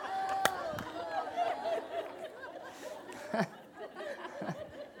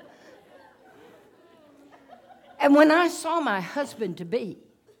 And when I saw my husband-to-be,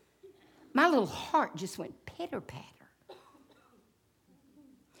 my little heart just went pitter-patter.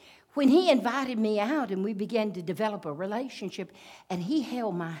 When he invited me out and we began to develop a relationship and he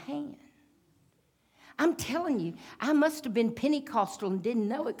held my hand, I'm telling you, I must have been Pentecostal and didn't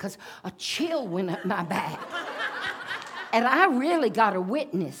know it because a chill went up my back. And I really got a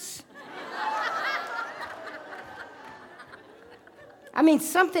witness. I mean,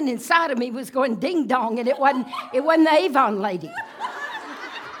 something inside of me was going ding dong, and it wasn't the Avon lady.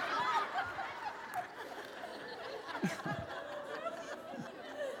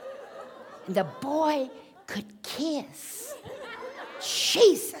 And the boy could kiss.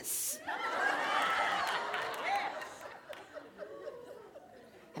 Jesus.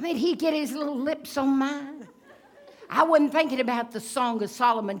 I mean, he'd get his little lips on mine. I wasn't thinking about the Song of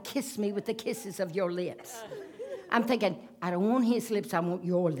Solomon, kiss me with the kisses of your lips. I'm thinking, I don't want his lips, I want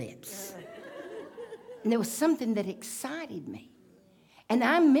your lips. And there was something that excited me. And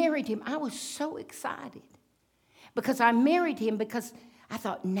I married him. I was so excited. Because I married him because I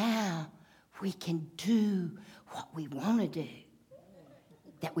thought, now we can do what we want to do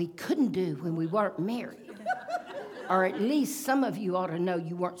that we couldn't do when we weren't married. Or at least some of you ought to know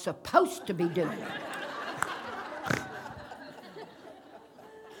you weren't supposed to be doing it.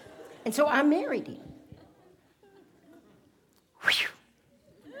 And so I married him. Whew.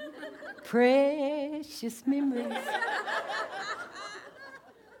 Precious memories.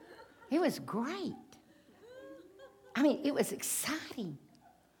 It was great. I mean, it was exciting.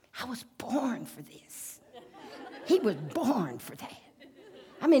 I was born for this. He was born for that.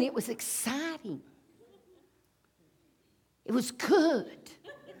 I mean, it was exciting. It was good.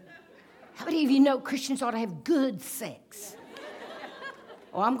 How many of you know Christians ought to have good sex?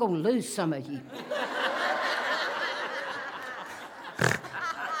 Oh, I'm going to lose some of you.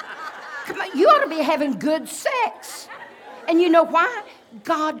 Come on, you ought to be having good sex. And you know why?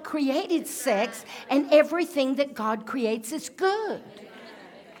 God created sex, and everything that God creates is good.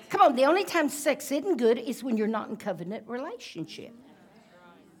 Come on, the only time sex isn't good is when you're not in covenant relationship.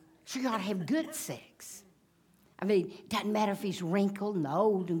 So you ought to have good sex. I mean, it doesn't matter if he's wrinkled and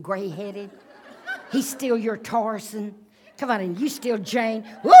old and gray-headed. He's still your Tarzan. Come on, and you still Jane.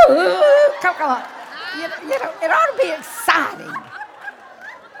 Woo! Come on. You know, it ought to be exciting.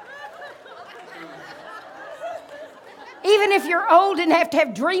 Even if you're old and have to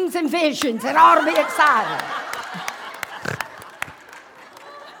have dreams and visions, it ought to be exciting.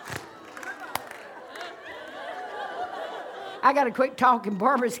 I got to quit talking.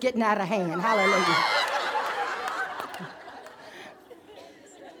 Barbara's getting out of hand. Hallelujah.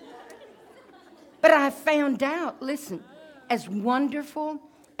 But I found out, listen, as wonderful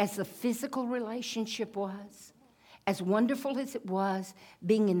as the physical relationship was, as wonderful as it was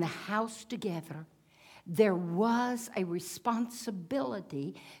being in the house together, there was a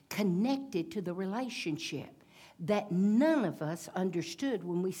responsibility connected to the relationship that none of us understood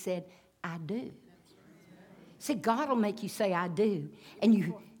when we said, I do. See, God will make you say, I do. And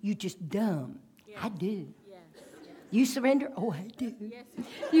you just dumb. Yes. I do. Yes. You surrender? Oh, I do. Yes.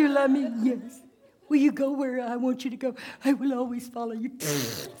 You love me? Yes. Will you go where I want you to go? I will always follow you.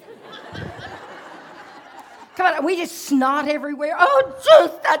 Come on, we just snot everywhere. Oh,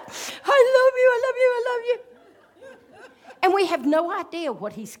 just that. I love you. And we have no idea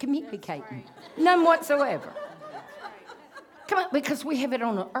what he's communicating. None whatsoever. Come on, because we have it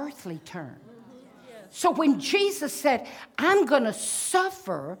on an earthly term. So when Jesus said, I'm going to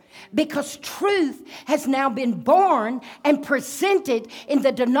suffer because truth has now been born and presented in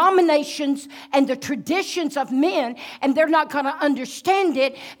the denominations and the traditions of men, and they're not going to understand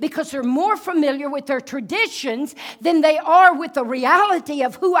it because they're more familiar with their traditions than they are with the reality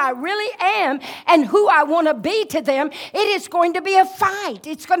of who I really am and who I want to be to them, it is going to be a fight.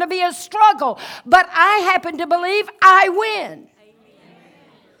 It's going to be a struggle. But I happen to believe I win.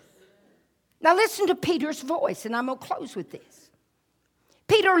 Now listen to Peter's voice, and I'm going to close with this.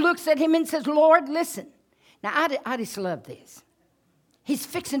 Peter looks at him and says, Lord, listen. Now, I just love this. He's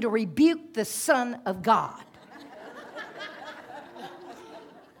fixing to rebuke the Son of God.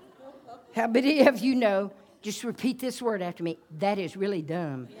 How many of you know, just repeat this word after me, that is really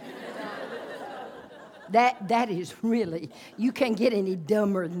dumb. That is really, you can't get any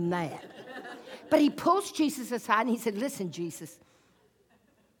dumber than that. But he pulls Jesus aside and he said, listen, Jesus,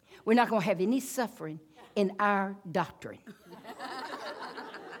 we're not going to have any suffering in our doctrine.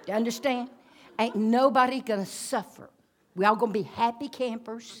 You understand? Ain't nobody going to suffer. We all going to be happy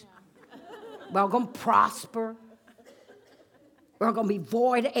campers. We're all going to prosper. We're all going to be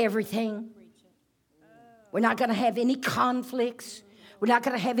void of everything. We're not going to have any conflicts. We're not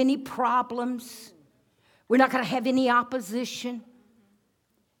going to have any problems. We're not going to have any opposition.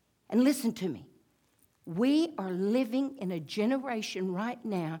 And listen to me. We are living in a generation right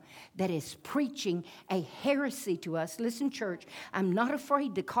now that is preaching a heresy to us. Listen, church, I'm not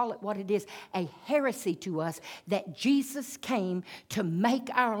afraid to call it what it is, a heresy to us that Jesus came to make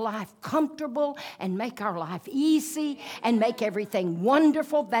our life comfortable and make our life easy and make everything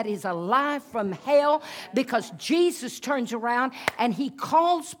wonderful. That is a lie from hell, because Jesus turns around and he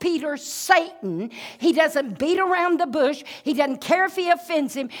calls Peter Satan. He doesn't beat around the bush. He doesn't care if he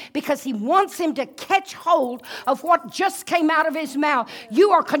offends him, because he wants him to catch hold of what just came out of his mouth.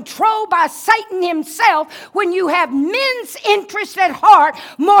 You are controlled by Satan himself when you have men's interest at heart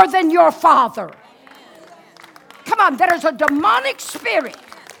more than your Father. Come on, there is a demonic spirit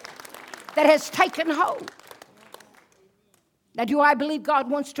that has taken hold. Now, do I believe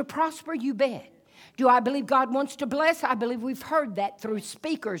God wants to prosper? You bet. Do I believe God wants to bless? I believe we've heard that through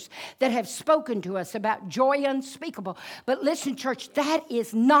speakers that have spoken to us about joy unspeakable. But listen, church, that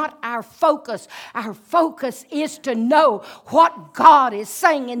is not our focus. Our focus is to know what God is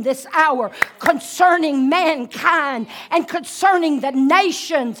saying in this hour concerning mankind and concerning the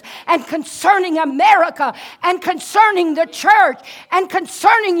nations and concerning America and concerning the church and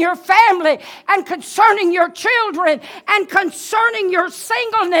concerning your family and concerning your children and concerning your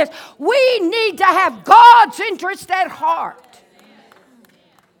singleness. We need to have God's interest at heart.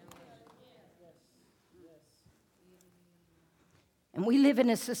 And we live in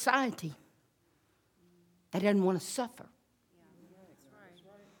a society that doesn't want to suffer.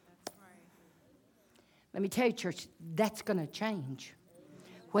 Let me tell you, church, that's going to change,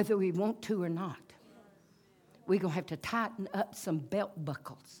 whether we want to or not. We're going to have to tighten up some belt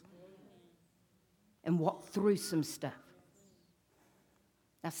buckles and walk through some stuff.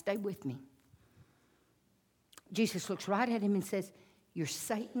 Now, stay with me. Jesus looks right at him and says, "You're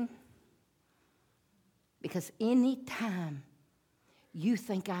Satan, because any time you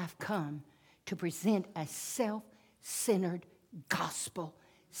think I've come to present a self-centered gospel,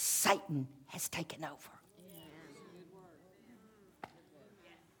 Satan has taken over."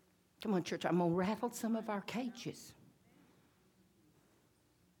 Come on, church, I'm going to rattle some of our cages.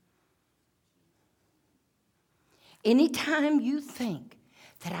 Anytime you think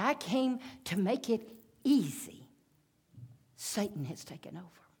that I came to make it easy, Satan has taken over.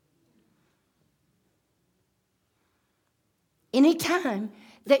 Anytime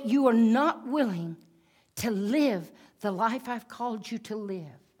that you are not willing to live the life I've called you to live,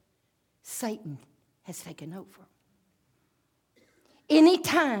 Satan has taken over.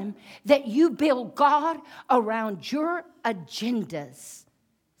 Anytime that you build God around your agendas,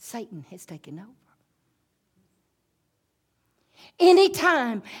 Satan has taken over.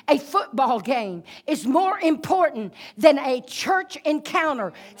 Anytime a football game is more important than a church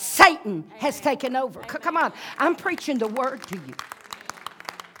encounter, Satan has taken over. Come on, I'm preaching the word to you.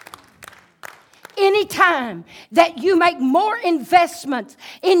 Anytime that you make more investments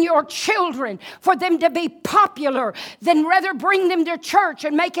in your children for them to be popular than rather bring them to church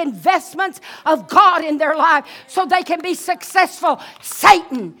and make investments of God in their life so they can be successful,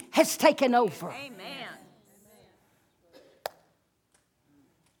 Satan has taken over. Amen.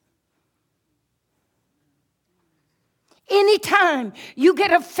 Anytime you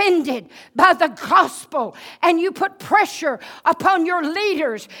get offended by the gospel and you put pressure upon your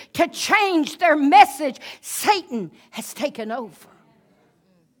leaders to change their message, Satan has taken over.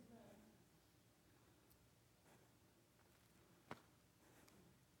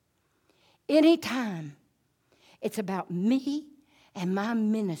 Anytime it's about me and my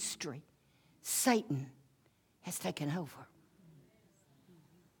ministry, Satan has taken over.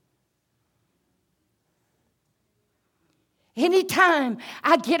 Anytime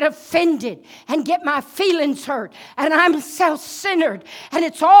I get offended and get my feelings hurt and I'm self-centered and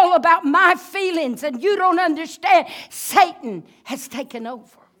it's all about my feelings and you don't understand, Satan has taken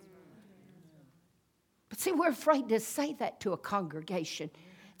over. But see, we're afraid to say that to a congregation,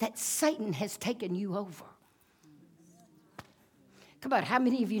 that Satan has taken you over. Come on, how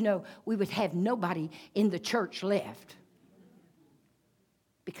many of you know we would have nobody in the church left?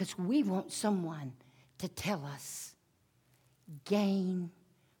 Because we want someone to tell us, gain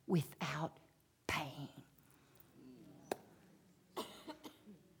without pain. Now,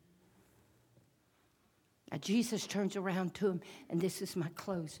 Jesus turns around to him, and this is my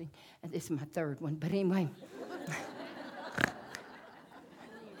closing, and this is my third one. But anyway.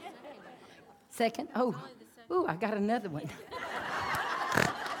 Second? Oh, I got another one.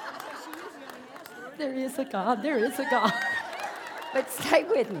 There is a God, there is a God. But stay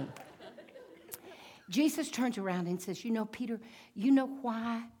with me. Jesus turns around and says, "You know, Peter, you know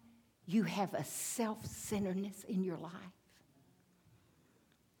why you have a self-centeredness in your life?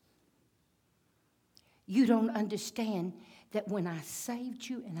 You don't understand that when I saved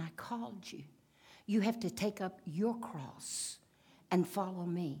you and I called you, you have to take up your cross and follow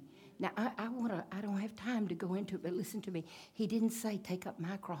me. Now, I don't have time to go into it, but listen to me. He didn't say take up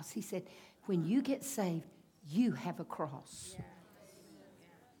my cross. He said, when you get saved, you have a cross. Yeah.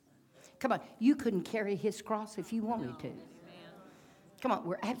 Come on, you couldn't carry his cross if you wanted to. Come on,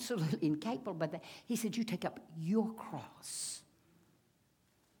 we're absolutely incapable of that. He said, you take up your cross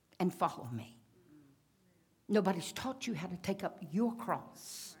and follow me. Nobody's taught you how to take up your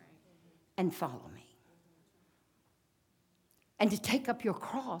cross and follow me. And to take up your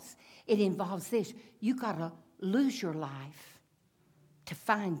cross, it involves this. You got to lose your life to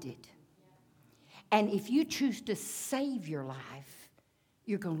find it. And if you choose to save your life,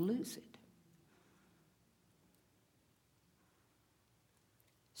 you're going to lose it.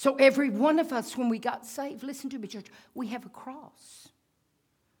 So every one of us, when we got saved, listen to me, church, we have a cross.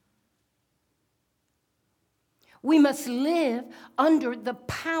 We must live under the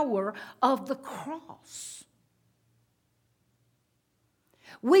power of the cross.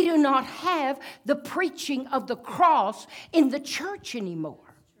 We do not have the preaching of the cross in the church anymore.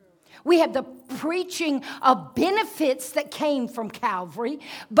 We have the preaching of benefits that came from Calvary,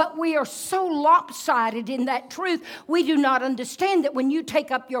 but we are so lopsided in that truth, we do not understand that when you take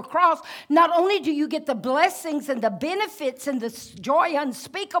up your cross, not only do you get the blessings and the benefits and the joy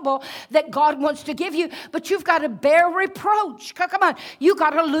unspeakable that God wants to give you, but you've got to bear reproach. Come on, you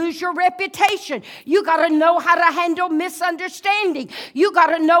got to lose your reputation. You got to know how to handle misunderstanding. You got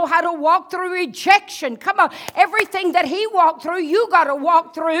to know how to walk through rejection. Come on, everything that he walked through, you got to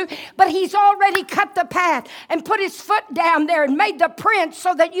walk through. But he's already cut the path and put his foot down there and made the print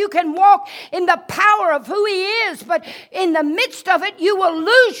so that you can walk in the power of who he is. But in the midst of it, you will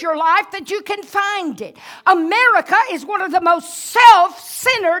lose your life that you can find it. America is one of the most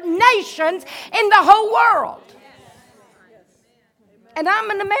self-centered nations in the whole world. And I'm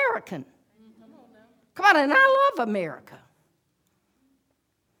an American. Come on, and I love America.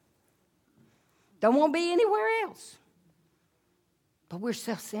 Don't want to be anywhere else. But we're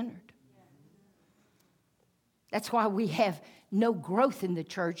self-centered. That's why we have no growth in the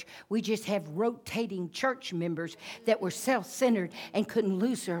church. We just have rotating church members that were self-centered and couldn't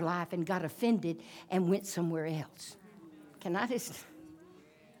lose their life and got offended and went somewhere else. Can I just...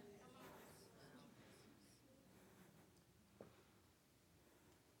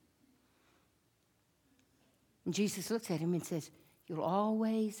 And Jesus looks at him and says, you'll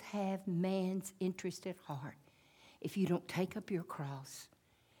always have man's interest at heart if you don't take up your cross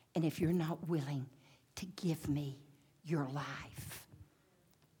and if you're not willing to give me your life.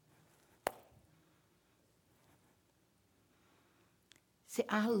 See,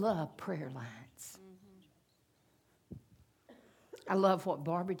 I love prayer lines. I love what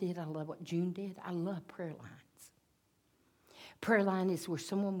Barbara did. I love what June did. I love prayer lines. Prayer line is where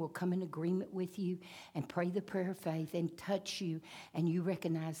someone will come in agreement with you and pray the prayer of faith and touch you, and you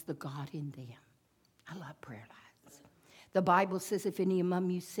recognize the God in them. I love prayer lines. The Bible says, if any among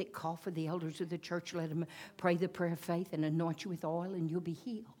you sick, call for the elders of the church, let them pray the prayer of faith and anoint you with oil, and you'll be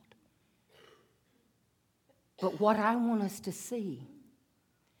healed. But what I want us to see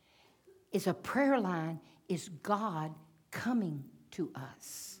is a prayer line is God coming to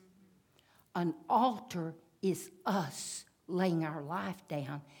us. An altar is us laying our life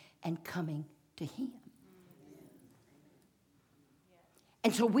down and coming to him.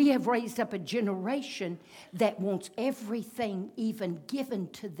 And so we have raised up a generation that wants everything even given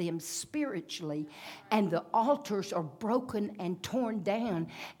to them spiritually, and the altars are broken and torn down,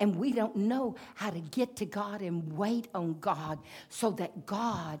 and we don't know how to get to God and wait on God so that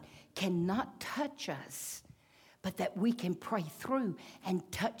God cannot touch us, but that we can pray through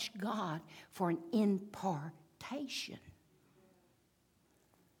and touch God for an impartation.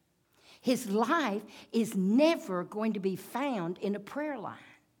 His life is never going to be found in a prayer line.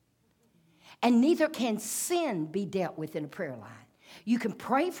 And neither can sin be dealt with in a prayer line. You can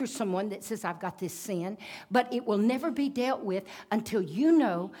pray for someone that says, I've got this sin, but it will never be dealt with until you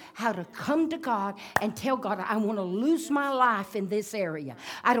know how to come to God and tell God, I want to lose my life in this area.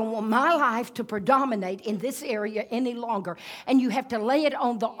 I don't want my life to predominate in this area any longer. And you have to lay it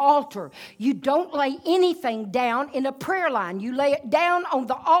on the altar. You don't lay anything down in a prayer line. You lay it down on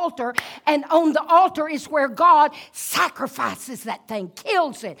the altar, and on the altar is where God sacrifices that thing,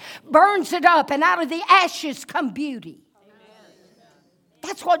 kills it, burns it up, and out of the ashes come beauty.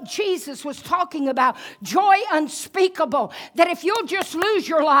 That's what Jesus was talking about. Joy unspeakable. That if you'll just lose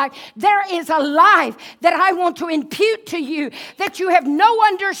your life, there is a life that I want to impute to you that you have no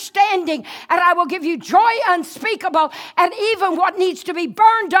understanding. And I will give you joy unspeakable. And even what needs to be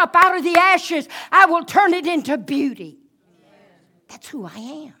burned up out of the ashes, I will turn it into beauty. That's who I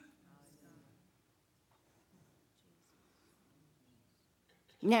am.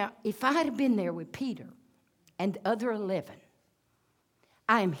 Now, if I had been there with Peter and the other 11,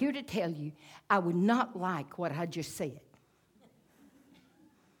 I am here to tell you, I would not like what I just said.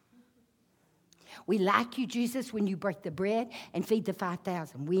 We like you, Jesus, when you break the bread and feed the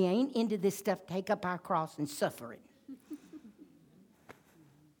 5,000. We ain't into this stuff, take up our cross and suffer it.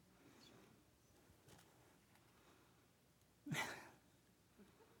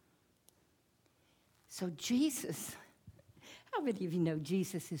 So Jesus, how many of you know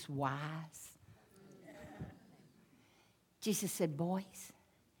Jesus is wise? Jesus said, boys,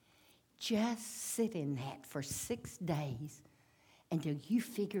 just sit in that for 6 days until you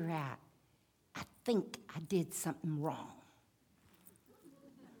figure out, I think I did something wrong.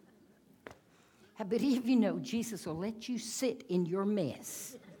 How many of you know Jesus will let you sit in your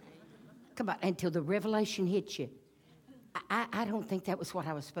mess? Come on, until the revelation hits you. I don't think that was what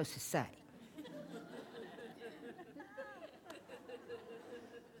I was supposed to say.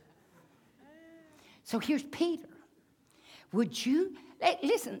 So here's Peter. Would you,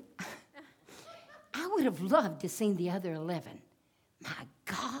 listen, I would have loved to see the other 11. My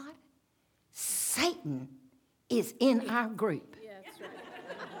God, Satan is in our group. Yeah, that's right.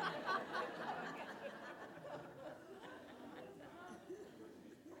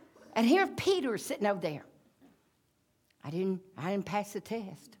 And here Peter is sitting over there. I didn't pass the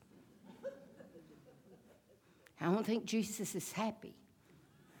test. I don't think Jesus is happy.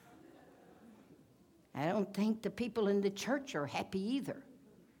 I don't think the people in the church are happy either.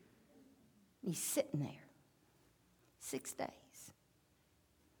 He's sitting there 6 days.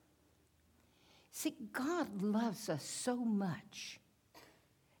 See, God loves us so much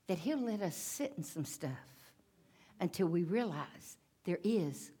that he'll let us sit in some stuff until we realize there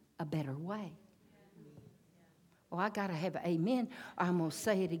is a better way. Well, I got to have an amen, or I'm going to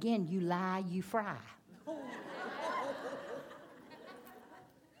say it again. You lie, you fry.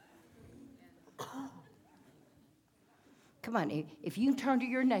 Come on, if you turn to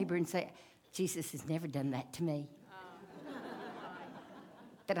your neighbor and say, Jesus has never done that to me,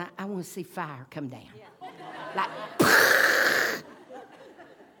 then I want to see fire come down. Yeah. Like,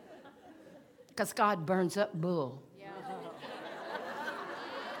 because God burns up bull. Yeah.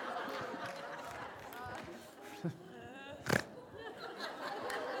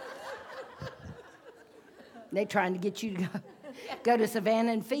 They're trying to get you to go to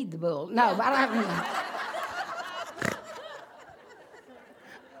Savannah and feed the bull. No, I don't know.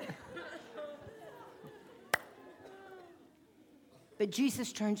 But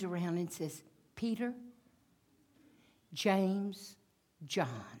Jesus turns around and says, Peter, James, John,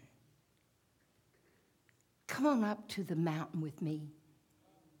 come on up to the mountain with me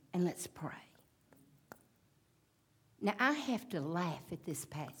and let's pray. Now, I have to laugh at this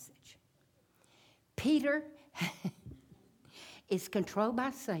passage. Peter is controlled by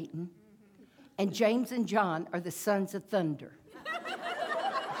Satan, and James and John are the sons of thunder.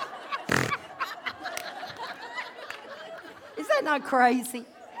 Is that not crazy?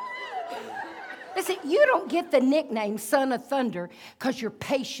 Listen, you don't get the nickname Son of Thunder because you're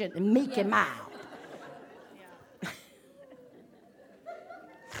patient and meek and mild.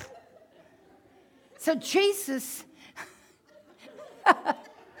 So Jesus, I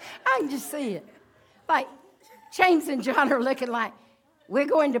can just see it. Like, James and John are looking like, we're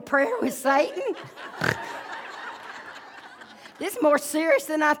going to prayer with Satan? This is more serious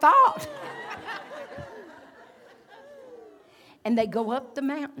than I thought. And they go up the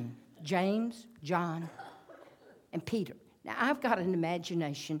mountain, James, John, and Peter. Now, I've got an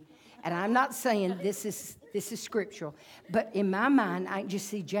imagination, and I'm not saying this is scriptural, but in my mind, I can just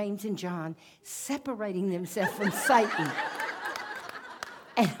see James and John separating themselves from Satan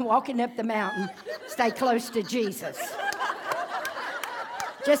and walking up the mountain, stay close to Jesus.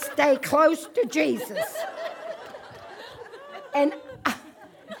 Just stay close to Jesus. And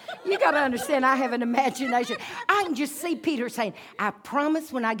you got to understand, I have an imagination. I can just see Peter saying, I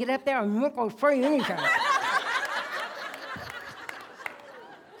promise when I get up there, I'm not going to pray anything.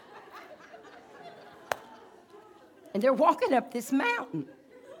 And they're walking up this mountain.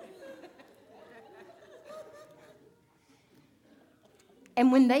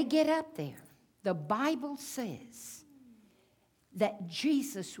 And when they get up there, the Bible says that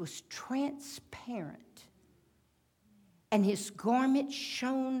Jesus was transparent and his garment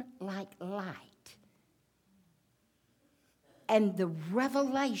shone like light. And the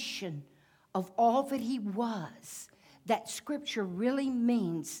revelation of all that he was, that scripture really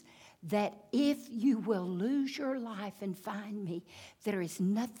means that if you will lose your life and find me, there is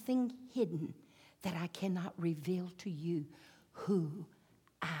nothing hidden that I cannot reveal to you who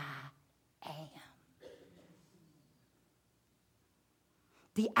I am.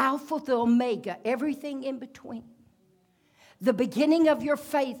 The Alpha, the Omega, everything in between. The beginning of your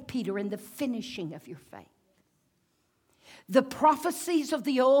faith, Peter, and the finishing of your faith. The prophecies of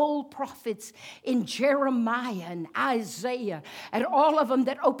the old prophets in Jeremiah and Isaiah and all of them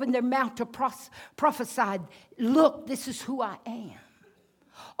that opened their mouth to prophesy, look, this is who I am.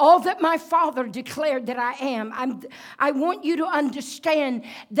 All that my Father declared that I am. I want you to understand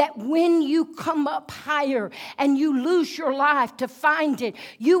that when you come up higher and you lose your life to find it,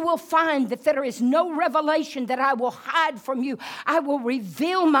 you will find that there is no revelation that I will hide from you. I will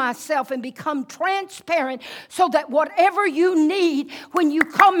reveal myself and become transparent so that whatever you need, when you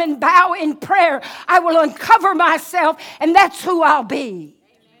come and bow in prayer, I will uncover myself, and that's who I'll be.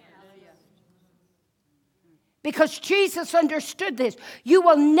 Because Jesus understood this. You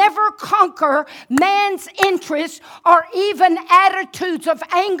will never conquer man's interests or even attitudes of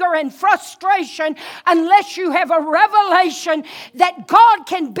anger and frustration unless you have a revelation that God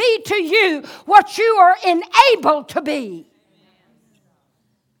can be to you what you are enabled to be.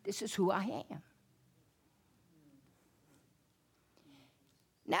 This is who I am.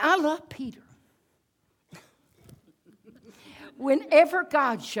 Now, I love Peter. Whenever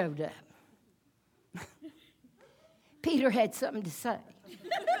God showed up, Peter had something to say.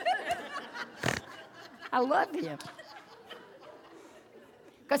 I love him.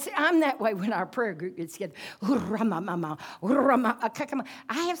 Because I'm that way when our prayer group gets together. I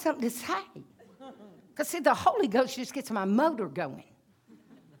have something to say. Because, see, the Holy Ghost just gets my motor going.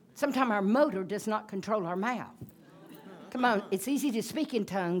 Sometimes our motor does not control our mouth. Come on, it's easy to speak in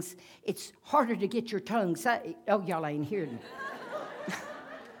tongues. It's harder to get your tongue say. Oh, y'all ain't hearing me.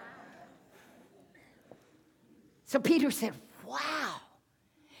 So Peter said, wow.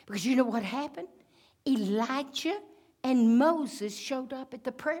 Because you know what happened? Elijah and Moses showed up at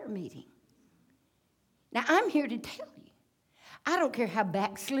the prayer meeting. Now, I'm here to tell you, I don't care how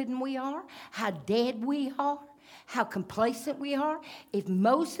backslidden we are, how dead we are, how complacent we are. If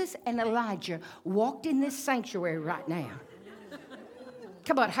Moses and Elijah walked in this sanctuary right now,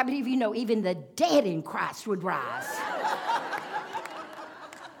 come on, how many of you know even the dead in Christ would rise?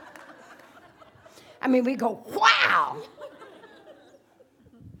 I mean, we go, wow.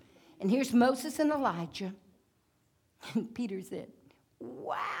 And here's Moses and Elijah. And Peter said,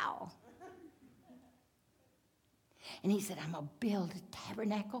 wow. And he said, I'm going to build a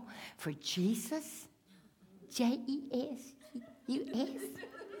tabernacle for Jesus. Jesus.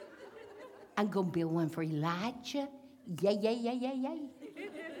 I'm going to build one for Elijah. Yay.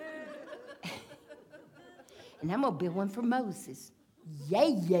 And I'm going to build one for Moses.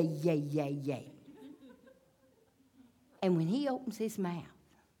 Yay. And when he opens his mouth,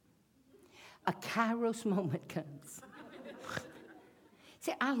 a kairos moment comes.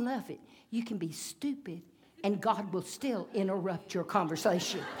 See, I love it. You can be stupid, and God will still interrupt your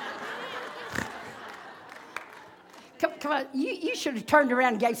conversation. Come on, you should have turned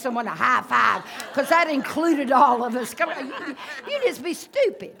around and gave someone a high five, because that included all of us. Come on, you just be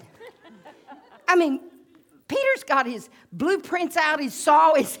stupid. I mean, Peter's got his blueprints out, his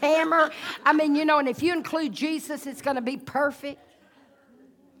saw, his hammer. I mean, you know, and if you include Jesus, it's going to be perfect.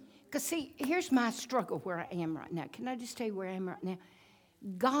 Because, see, here's my struggle where I am right now. Can I just tell you where I am right now?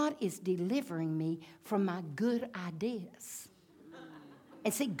 God is delivering me from my good ideas.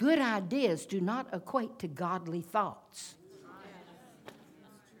 And see, good ideas do not equate to godly thoughts.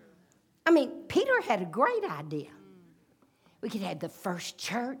 I mean, Peter had a great idea. We could have the first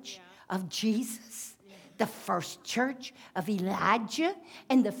church of Jesus, the first church of Elijah,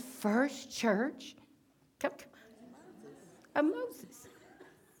 and the first church of Moses.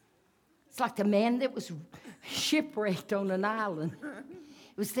 It's like the man that was shipwrecked on an island.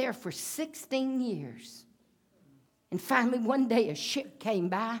 He was there for 16 years. And finally, one day, a ship came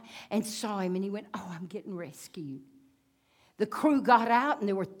by and saw him, and he went, oh, I'm getting rescued. The crew got out, and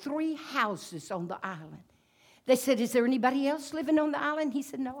there were 3 houses on the island. They said, is there anybody else living on the island? He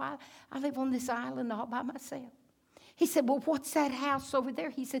said, no, I live on this island all by myself. He said, well, what's that house over there?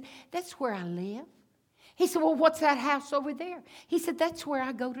 He said, that's where I live. He said, well, what's that house over there? He said, that's where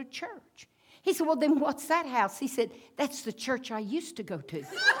I go to church. He said, well, then what's that house? He said, that's the church I used to go to.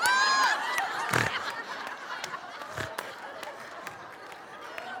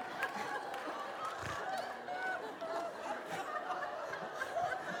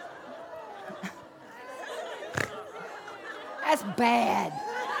 That's bad.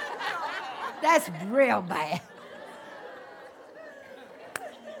 That's real bad.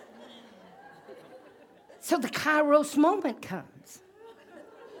 So the Kairos moment comes.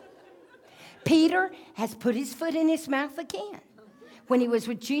 Peter has put his foot in his mouth again. When he was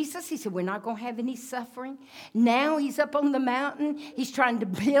with Jesus, he said, we're not going to have any suffering. Now he's up on the mountain. He's trying to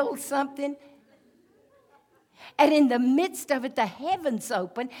build something. And in the midst of it, the heavens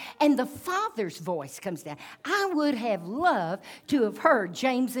open and the Father's voice comes down. I would have loved to have heard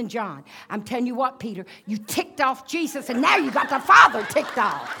James and John. I'm telling you what, Peter, you ticked off Jesus and now you got the Father ticked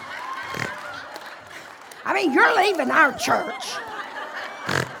off. I mean, you're leaving our church.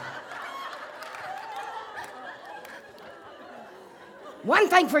 One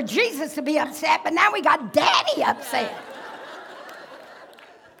thing for Jesus to be upset, but now we got Daddy upset.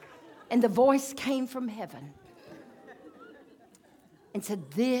 And the voice came from heaven and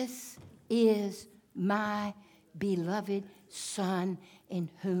said, this is my beloved Son in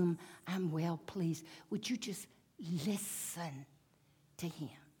whom I'm well pleased. Would you just listen to him?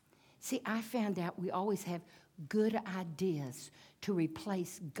 See, I found out we always have good ideas to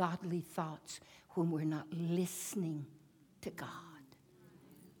replace godly thoughts when we're not listening to God.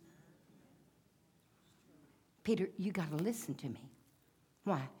 Peter, you got to listen to me.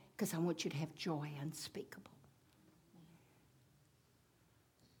 Why? Because I want you to have joy unspeakable.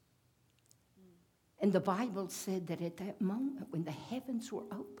 And the Bible said that at that moment when the heavens were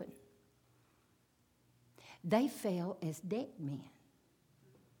open, they fell as dead men.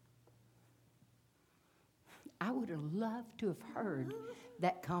 I would have loved to have heard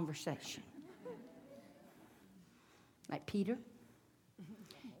that conversation. Like, Peter,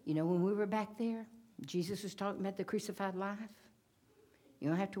 you know, when we were back there, Jesus was talking about the crucified life. You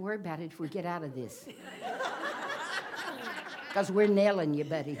don't have to worry about it if we get out of this. Because we're nailing you,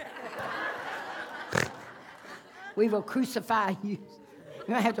 buddy. We will crucify you. You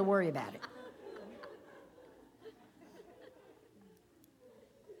don't have to worry about it.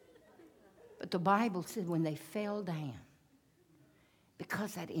 But the Bible said when they fell down,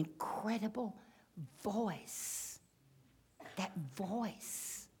 because that incredible voice, that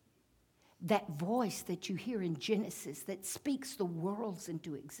voice that you hear in Genesis that speaks the worlds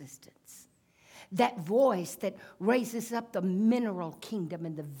into existence, that voice that raises up the mineral kingdom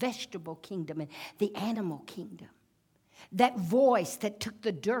and the vegetable kingdom and the animal kingdom, that voice that took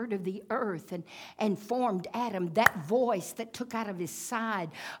the dirt of the earth and formed Adam, that voice that took out of his side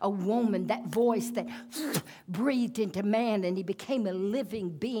a woman, that voice that breathed into man and he became a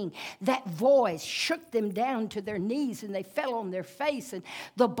living being, that voice shook them down to their knees and they fell on their face. And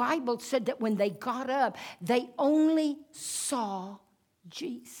the Bible said that when they got up, they only saw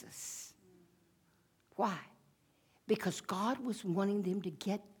Jesus. Why? Because God was wanting them to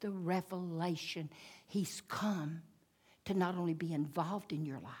get the revelation. He's come to not only be involved in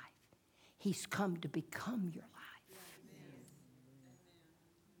your life, he's come to become your life.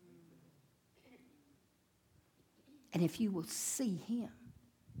 And if you will see him,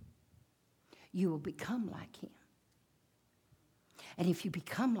 you will become like him. And if you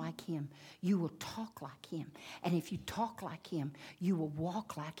become like him, you will talk like him. And if you talk like him, you will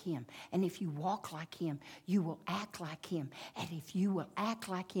walk like him. And if you walk like him, you will act like him. And if you will act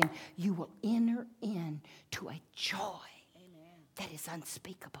like him, you will enter into a joy that is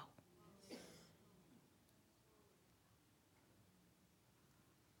unspeakable.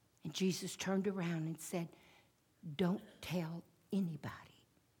 And Jesus turned around and said, don't tell anybody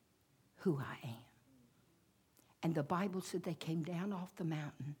who I am. And the Bible said they came down off the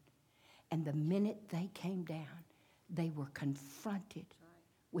mountain, and the minute they came down, they were confronted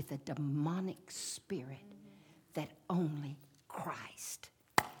with a demonic spirit that only Christ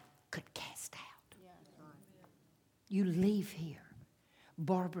could cast out. You leave here.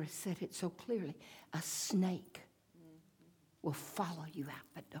 Barbara said it so clearly. A snake will follow you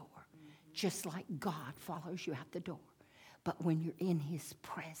out the door, just like God follows you out the door. But when you're in his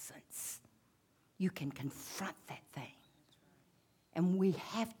presence, you can confront that thing. And we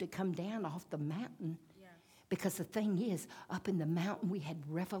have to come down off the mountain. Because the thing is, up in the mountain, we had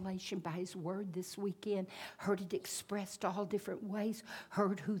revelation by his word this weekend, heard it expressed all different ways,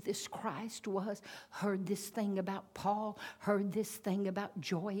 heard who this Christ was, heard this thing about Paul, heard this thing about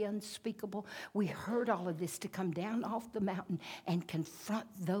joy unspeakable. We heard all of this to come down off the mountain and confront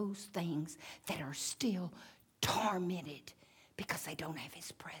those things that are still tormented because they don't have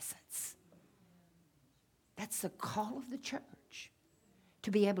his presence. That's the call of the church, to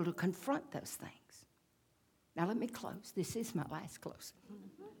be able to confront those things. Now let me close. This is my last closing.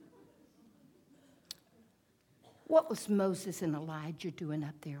 What was Moses and Elijah doing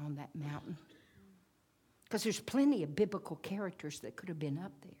up there on that mountain? Because there's plenty of biblical characters that could have been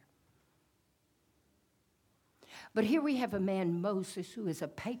up there. But here we have a man, Moses, who is a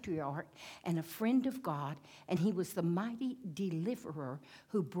patriarch and a friend of God, and he was the mighty deliverer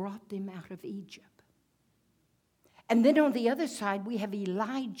who brought them out of Egypt. And then on the other side, we have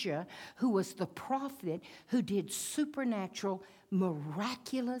Elijah, who was the prophet who did supernatural,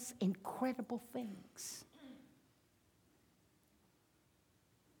 miraculous, incredible things.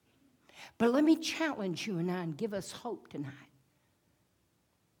 But let me challenge you and give us hope tonight.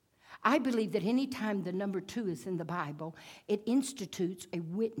 I believe that any time the number 2 is in the Bible, it institutes a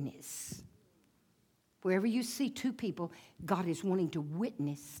witness. Wherever you see 2 people, God is wanting to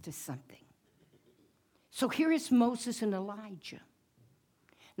witness to something. So here is Moses and Elijah.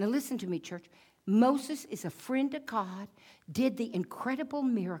 Now listen to me, church. Moses is a friend of God, did the incredible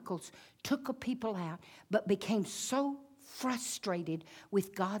miracles, took a people out, but became so frustrated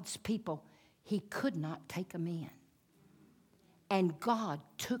with God's people, he could not take them in. And God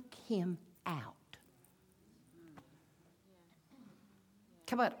took him out.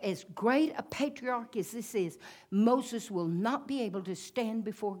 Come on, as great a patriarch as this is, Moses will not be able to stand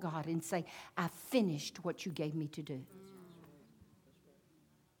before God and say, I finished what you gave me to do.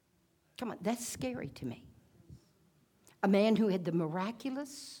 Come on, that's scary to me. A man who had the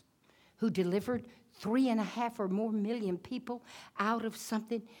miraculous, who delivered 3.5 or more million people out of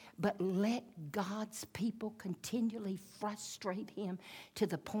something, but let God's people continually frustrate him to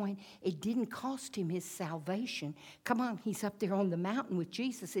the point it didn't cost him his salvation. Come on, he's up there on the mountain with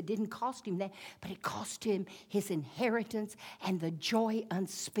Jesus. It didn't cost him that, but it cost him his inheritance and the joy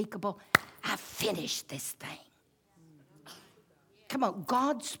unspeakable. I finished this thing. Come on,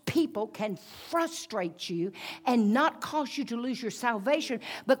 God's people can frustrate you and not cause you to lose your salvation,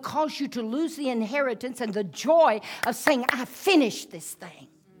 but cause you to lose the inheritance and the joy of saying, I finished this thing.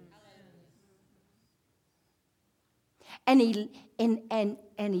 And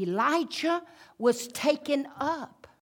Elijah was taken up.